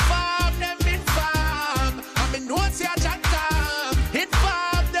 inform them, inform. I mean, what's your chat time?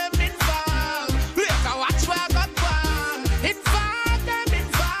 Inform them, inform. Later, watch where I got one. Inform them,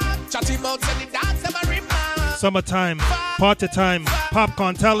 inform. Chatting about sending dance, them a remind. Summertime, party time,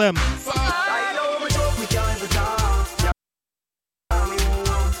 popcorn, tell them.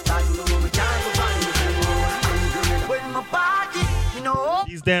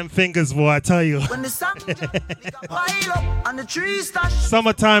 These damn fingers, boy, I tell you. When the sun pile up and the trees stash.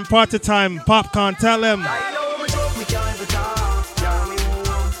 Summertime, party time, popcorn, tell them.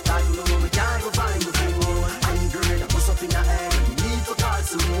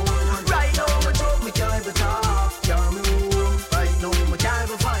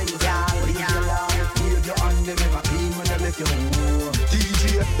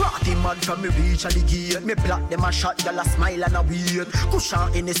 From me reach at the gate, me block them a shot, y'all a smile and a wait.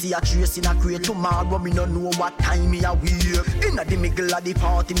 Cushion Hennessy a trace in a crate. Tomorrow me no know what time me a wake. Inna the middle of the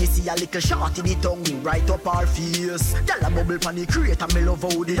party, me see a little shot in the tongue right up our face. Y'all a bubble pan the crate and me love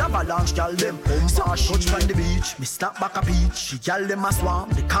how the avalanche y'all them. Touch from the beach, me snap back a peach. Y'all them a swam,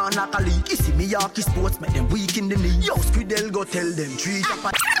 the corner a leak. You see me Yorkie sports, make them weak in the knee. Yo, Squidel go tell them trees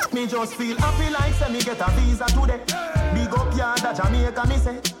up. Me just feel happy like say me get a visa today. Big up yard at Jamaica, me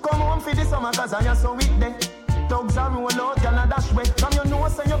say. Come home for the summer cause I am so weak there. Dogs are roll out, y'all a dash way. From your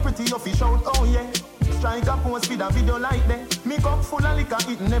nose say you're pretty, you fish out, oh yeah. Strike a post with a video like that. Me cup full of liquor,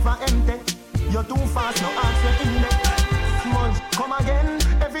 it never empty. You're too fast, no answer in there. Smudge, come again.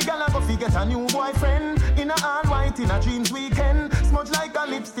 Every gal a go fi get a new boyfriend. In a all white, in a dreams weekend. Smudge like a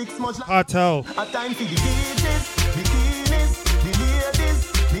lipstick, smudge like Cartel. A time for the beaches, bikinis, the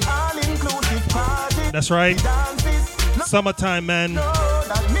ladies, the all-inclusive party. That's right. The dances. Summertime, man. No,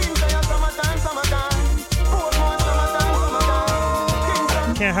 that means they are summertime, summertime.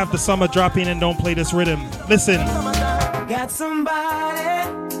 Summertime. Can't have the summer dropping and don't play this rhythm. Listen. Got somebody,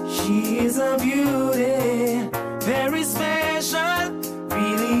 she is a beauty, very special,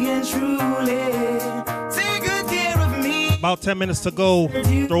 really and truly. Take good care of me. About 10 minutes to go.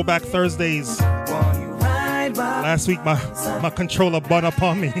 Throwback Thursdays. Last week my controller bun up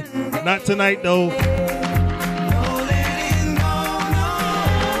on me. Not tonight though.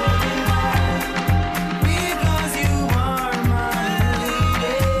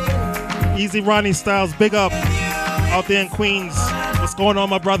 Easy Ronnie Styles, big up out there in Queens. What's going on,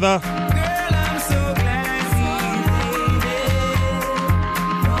 my brother?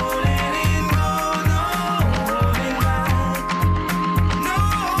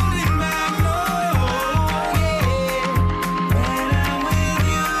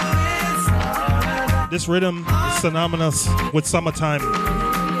 This rhythm is synonymous with summertime.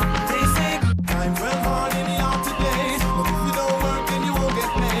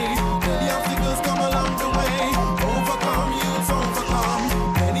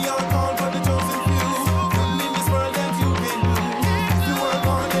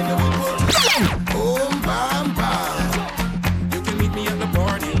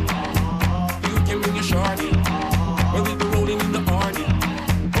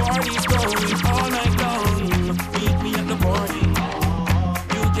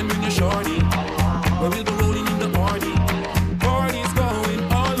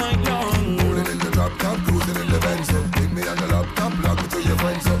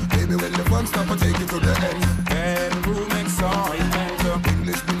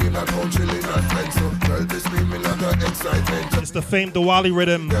 It's the famed Diwali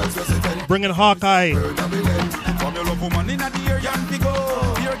rhythm, bringing Hawkeye.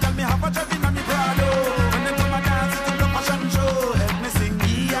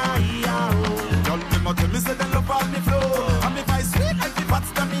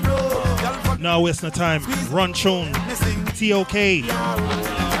 Now wasting the time. Run tune. TOK.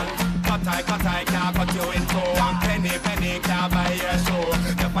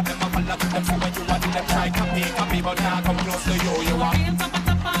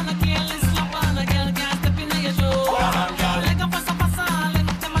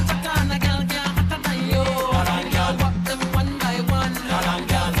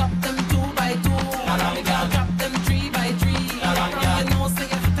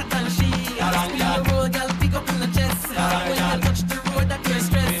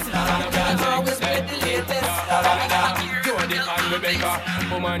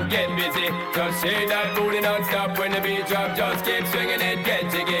 Woman, get busy. Just shake that booty non-stop. When the beat drop, just keep swinging it. Get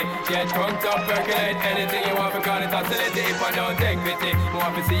jiggy. Get drunk up, percolate. Anything you want, because it's oscillate. If I don't take pity,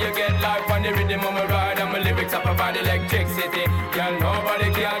 want to see you get life on the rhythm of my ride. And my lyrics up about electricity. Girl, nobody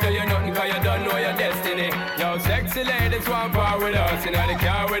can do you nothing, because you don't know your destiny. Yo, sexy ladies want war with us. You know they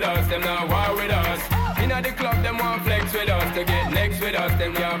car with us, them not war with us. You know the club, them want with us, to get next with us,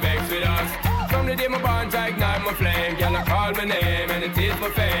 them can't vex with us. From the day my bonds, I ignite my flame. Girl, I call my name and it is my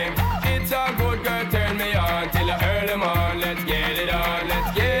fame. It's all good, girl, turn me on till I earn them on. Let's get it on,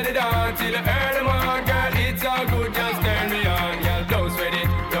 let's get it on till I earn them on. Girl, it's all good, just turn me on. Girl, don't sweat it,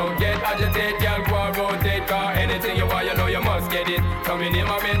 don't get agitated. Girl, go and rotate, cause anything you want, you know you must get it. Coming in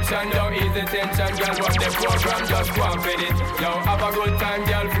my mention, don't ease the tension. Girl, run the program, just go and fit it. Yo, have a good time,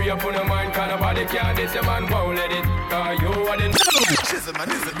 girl, free up on the mind. Cause nobody can this, your man won't let it. Cause you are the Chisel man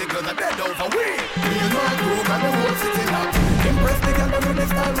is a nigga that dead over we. You know I grew and the whole city hot. Impress the girl with the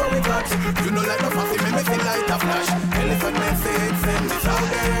style where we got. You know like no fussy, me feel like a flash. Elephant message, send this out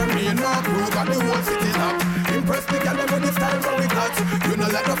there. Me and my crew got the whole city hot. Impress the girl with the style where we got. You know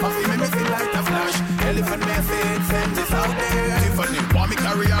like no fussy, me feel like a flash. Elephant message, send this out there. Tiffany, want me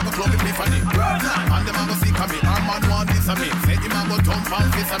carry out the club with Tiffany. And the man go see me, our man want this of me. Say the man go jump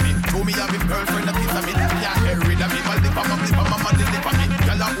and kiss of me. Told me have his girlfriend a piece of me. Yeah, get rid of me, but lip of my lip of me.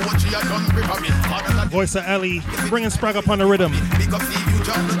 Girl, I want you, I done grip of me. Voice of Ellie, bringing Sprag up on the rhythm. Because see you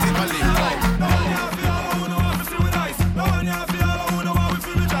jump the tickle.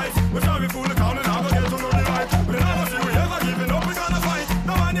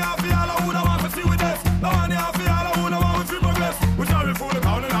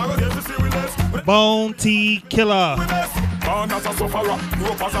 Bone T Killer. Born as a sufferer, grew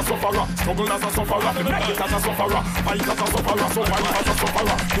up as a sufferer, struggle as a sufferer, make it as a sufferer, fight as a sufferer, survive as a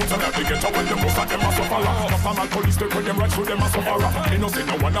sufferer. You tell them to get away, the most of them are sufferer. Just a man police take with them right through them a sufferer. They no say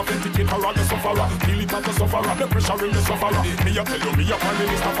no one authenticate her as a sufferer. Feel it as a sufferer, the pressure in the sufferer. Me a tell you, me a prime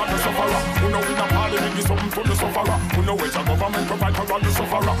minister for the sufferer. Who know in a party, we give something to the sufferer. Who know which a government provide for all the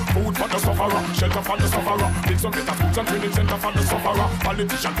sufferer. Food for the sufferer, shelter for the sufferer. Big some better schools and training center for the sufferer.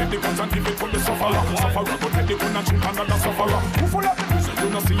 Politicians take the guns and give it to the sufferer. Sufferer go take the gun and shoot another sufferer. Who full of the prison, you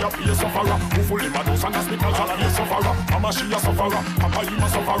know see a be a sufferer. Who full in my dose and hospitals and be a sufferer. Mama she a sufferer, Papa you a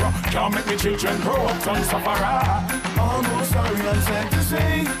sufferer. Can't make me children grow up some sufferer. Almost sorry I'm sad to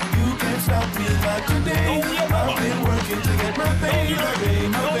say, you can't stop me not today. I've been working to get my pay, my pay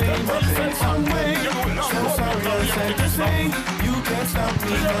some way. So sorry I'm sad to say, you can't stop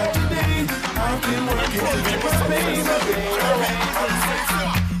me not today. I've been working to get my pay, my pay.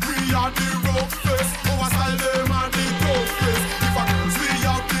 We are the road face, our style them are the dope face. If a girls we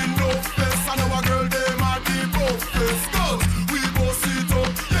out the no face, and our girl them are the dope face. Girls, we both sit up,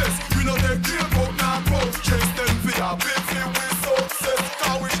 yes, we know they care about now both chase them for a busy with success.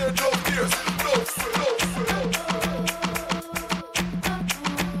 Cause we shed love tears, love for love.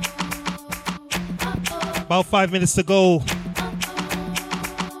 About 5 minutes to go.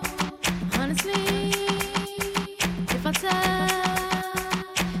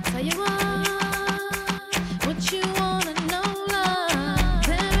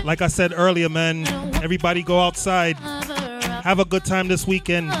 Like I said earlier, man, everybody go outside. Have a good time this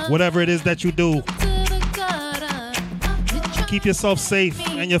weekend, whatever it is that you do. Keep yourself safe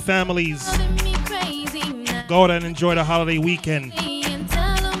and your families. Go out and enjoy the holiday weekend.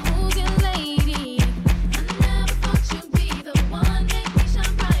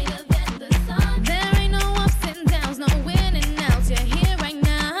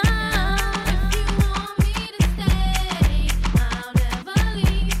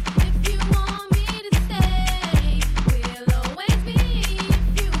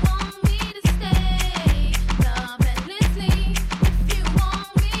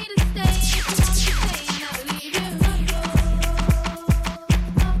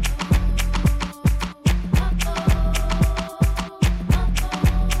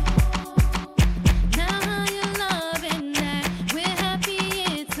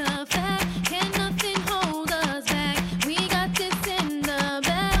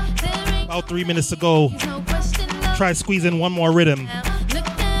 About 3 minutes to go. Try squeezing one more rhythm.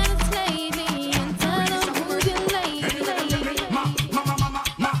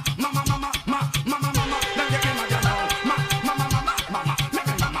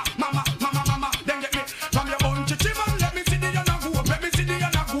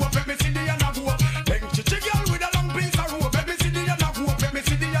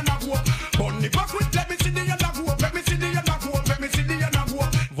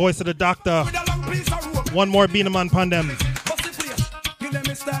 Voice of the doctor. One more beat him on Pandem.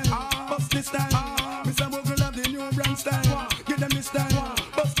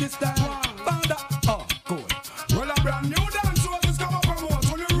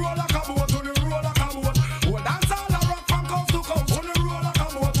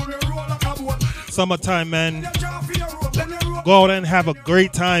 Summertime, man. Go out and have a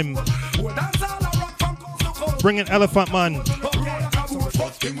great time. Bring an elephant, man.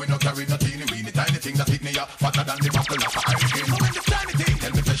 King we no carry no teeny weeny tiny anything that hit me up, fatter than the buckle of a hurricane. So when the slimy thing,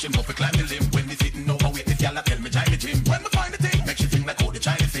 tell me flesh him up, we climb the limb. When the sitting overweight, this gal tell me Johnny Jim. When we find the thing, make she think like all the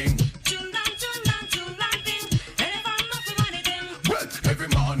China thing. Well, every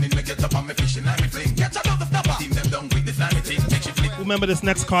morning me get up on me fishing and me fling. Catch another snapper, team them down with the slimy thing. Make she flick. Remember this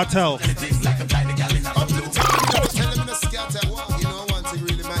next cartel. Anything like a tiny gal in a blue. Tell them in a scatter, you know one thing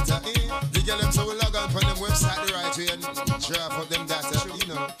really matter. The girl them so we log on from them website the right way and drop up them data, you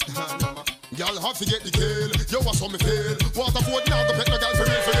know. Y'all have to get the kill. Yo, what's on me fail? Waterford now, the pet no girl for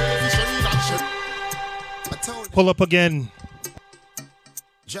real. Pull up again.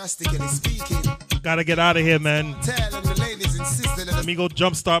 Drastically speaking. Gotta get out of here, man. Tell them the ladies insist that Let me go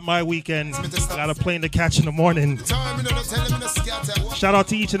jumpstart my weekend. I got a plane to catch in the morning. Shout out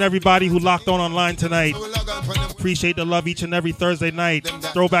to each and everybody who locked on online tonight. Appreciate the love each and every Thursday night.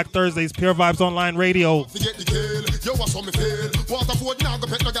 Throwback Thursdays, Pure Vybz Online Radio. Yo, what's on me fail? Waterford now, the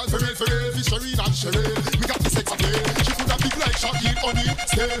pet no girl for real. Fishery and Cheryl. Me got the sex appeal. She could have big like Shaggy on it.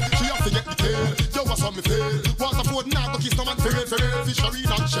 Still, she have to get the kill. Yo, what's on me fail? Waterford now, go kiss no man for real. Fishery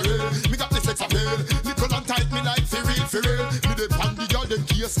and Cheryl. Me got the sex appeal. Little and tight me like for real. Me the pandy girl them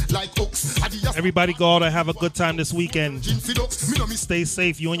case like hooks. Everybody go out and have a good time this weekend. Stay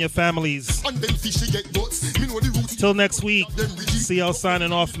safe, you and your families. Till next week. CL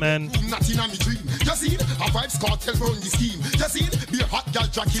signing off, man. Just in, a Vybz cartel run the scheme. Just in, be a hot girl,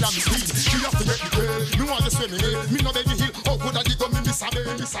 Jackie and me scream. She have to get the girl. Me want to swim in it. Me no baby hill. Oh, good at the gun, me sabe.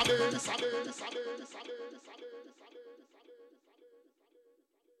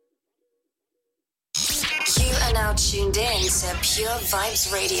 You are now tuned in to Pure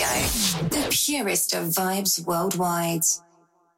Vybz Radio, the purest of vibes worldwide.